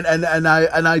mean,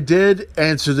 and I did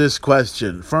answer this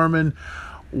question. Furman,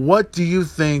 what do you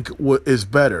think is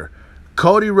better?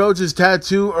 Cody Rhodes'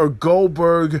 tattoo or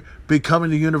Goldberg becoming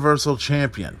the Universal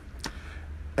Champion?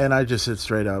 And I just said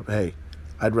straight up, hey,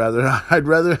 I'd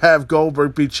rather have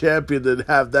Goldberg be champion than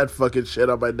have that fucking shit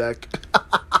on my neck.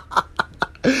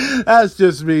 That's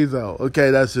just me, though. Okay,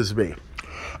 that's just me.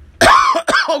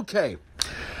 Okay.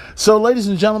 So, ladies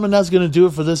and gentlemen, that's going to do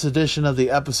it for this edition of the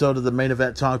episode of the Main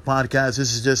Event Talk podcast.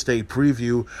 This is just a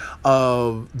preview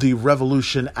of the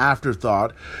Revolution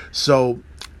Afterthought. So,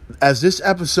 as this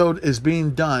episode is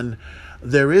being done,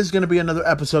 there is going to be another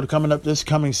episode coming up this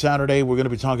coming Saturday. We're going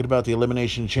to be talking about the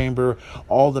Elimination Chamber,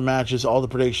 all the matches, all the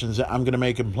predictions that I'm going to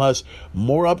make, and plus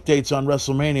more updates on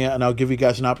WrestleMania, and I'll give you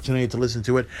guys an opportunity to listen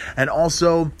to it. And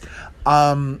also,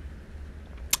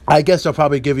 I guess I'll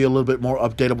probably give you a little bit more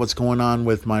update of what's going on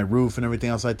with my roof and everything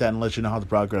else like that, and let you know how the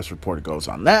progress report goes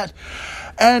on that.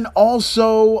 And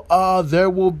also, there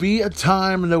will be a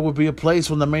time and there will be a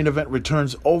place when the main event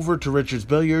returns over to Richard's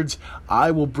Billiards. I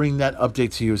will bring that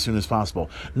update to you as soon as possible.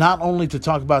 Not only to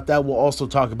talk about that, we'll also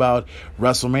talk about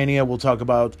WrestleMania. We'll talk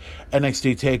about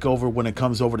NXT TakeOver when it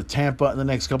comes over to Tampa in the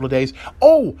next couple of days.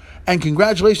 Oh, and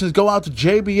congratulations go out to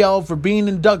JBL for being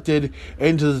inducted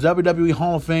into the WWE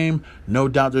Hall of Fame. No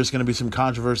doubt there's going to be some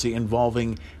controversy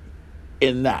involving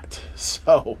in that.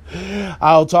 So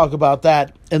I'll talk about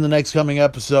that in the next coming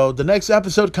episode. The next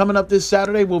episode coming up this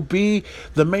Saturday will be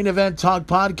the Main Event Talk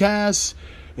podcast.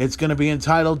 It's going to be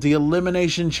entitled The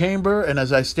Elimination Chamber. And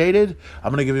as I stated,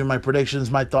 I'm going to give you my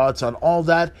predictions, my thoughts on all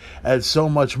that, and so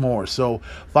much more. So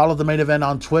follow the Main Event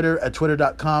on Twitter at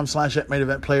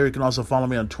twitter.com/@MainEventPlayer. You can also follow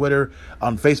me on Twitter,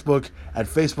 on Facebook at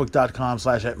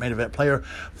facebook.com/@MainEventPlayer.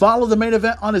 Follow the Main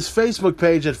Event on his Facebook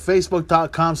page at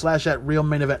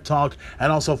facebook.com/@RealMainEventTalk.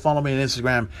 And also follow me on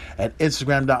Instagram at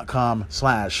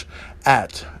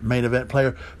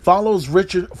instagram.com/@MainEventPlayer. Follow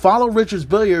Richard's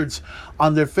Billiards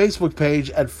on their Facebook page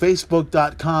at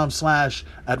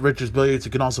facebook.com/@RichardsBilliards.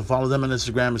 You can also follow them on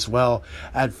Instagram as well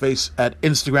at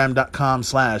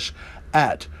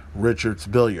instagram.com/@Richard's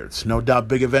Billiards. No doubt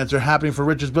big events are happening for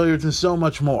Richard's Billiards and so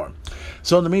much more.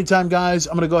 So in the meantime, guys,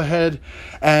 I'm going to go ahead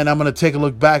and I'm going to take a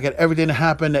look back at everything that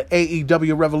happened at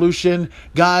AEW Revolution.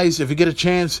 Guys, if you get a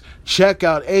chance, check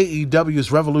out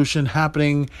AEW's Revolution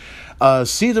happening.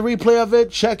 See the replay of it,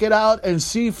 check it out, and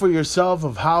see for yourself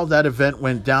of how that event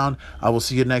went down. I will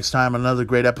see you next time on another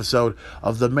great episode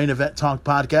of the Main Event Talk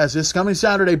podcast. This coming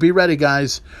Saturday. Be ready,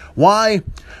 guys. Why?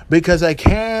 Because I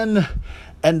can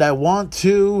and I want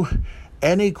to.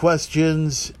 Any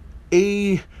questions?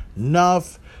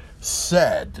 Enough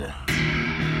said.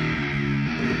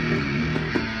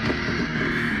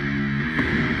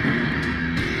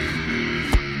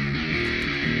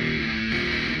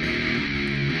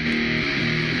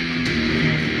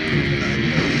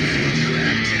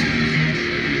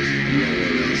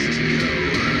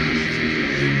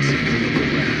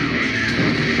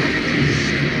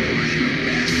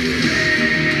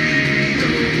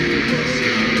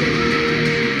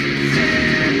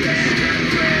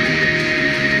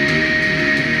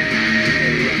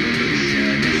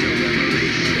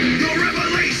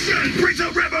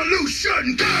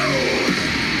 Go!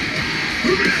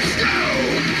 Let's go!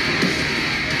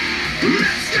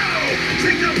 Let's go!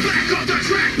 Take the black off the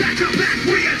track, back to back,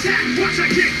 we attack, watch a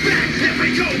kick back, then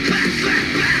we go clap, clap,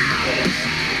 bow!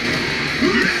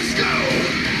 Let's go!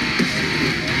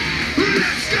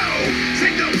 Let's go!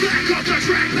 Take the black off the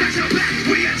track, back to back,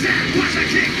 we attack, watch a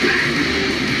kick back!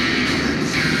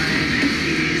 Time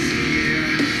is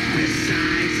here, we're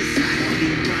side to side, we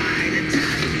ride a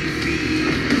tiny feet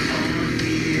on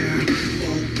here.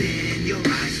 Open your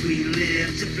eyes, we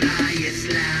live to fly, it's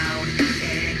loud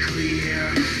and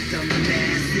clear. The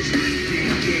message we've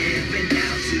been given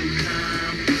out to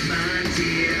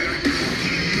commandeer.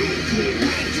 The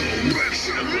overall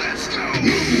direction, let's go.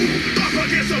 Move up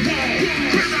against the wall.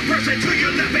 Grab the person to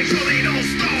your left, make sure they don't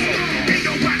stall. Ain't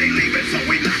nobody leaving, so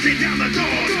we locking down the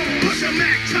doors. Push them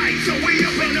back tight, so we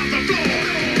open up the floor.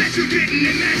 Bet you didn't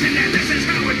imagine that this is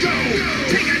how it goes.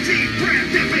 Take a deep breath,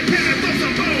 then prepare to throw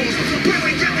some bows. When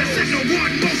we get the signal,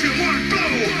 one motion, one flow.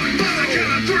 By the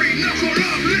count of three, knuckle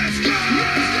up, let's go!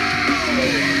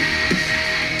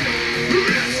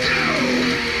 Let's go!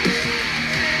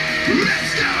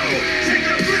 Let's go! Take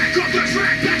the black off the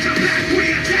track, back to back,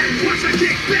 we attack, watch a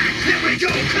kick back, then we go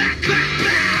clap, clap,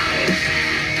 bow!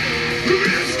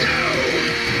 Let's go!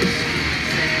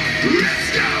 Let's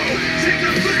go! Take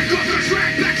the black off the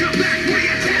track, back to back, we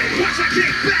attack, watch a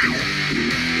kick back!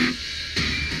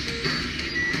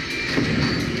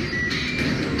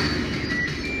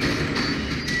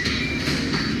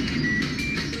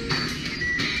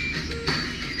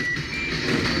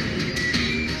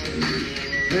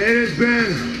 It has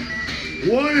been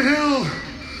one hell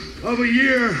of a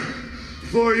year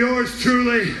for yours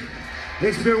truly.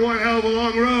 It's been one hell of a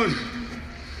long road.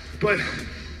 But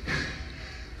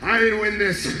I didn't win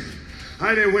this.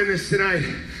 I didn't win this tonight.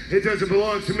 It doesn't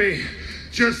belong to me.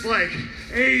 Just like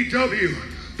AEW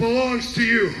belongs to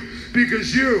you.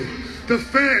 Because you, the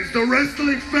fans, the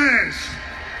wrestling fans,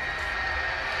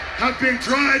 have been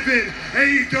driving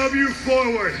AEW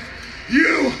forward.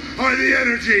 You are the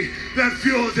energy that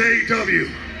fuels AEW.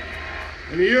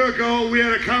 And a year ago, we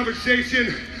had a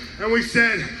conversation and we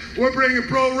said, we're bringing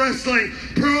pro wrestling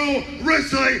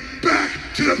back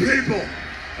to the people.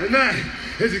 And that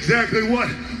is exactly what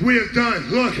we have done.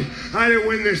 Look, I didn't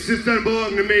win this. This doesn't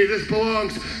belong to me. This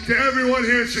belongs to everyone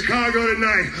here in Chicago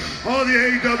tonight. All the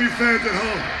AEW fans at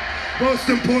home. Most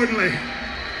importantly,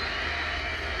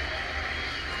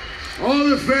 all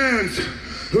the fans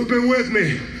who've been with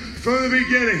me from the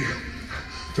beginning,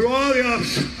 through all the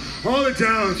ups, all the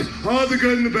downs, all the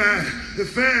good and the bad, the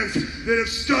fans that have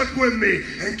stuck with me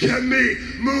and kept me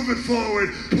moving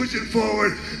forward, pushing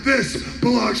forward, this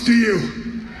belongs to you.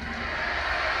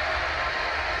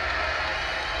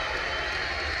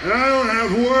 And I don't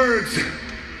have words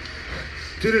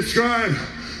to describe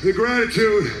the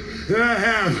gratitude that I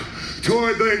have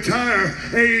toward the entire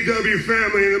AEW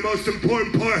family, and the most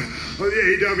important part of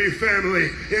the AEW family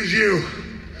is you.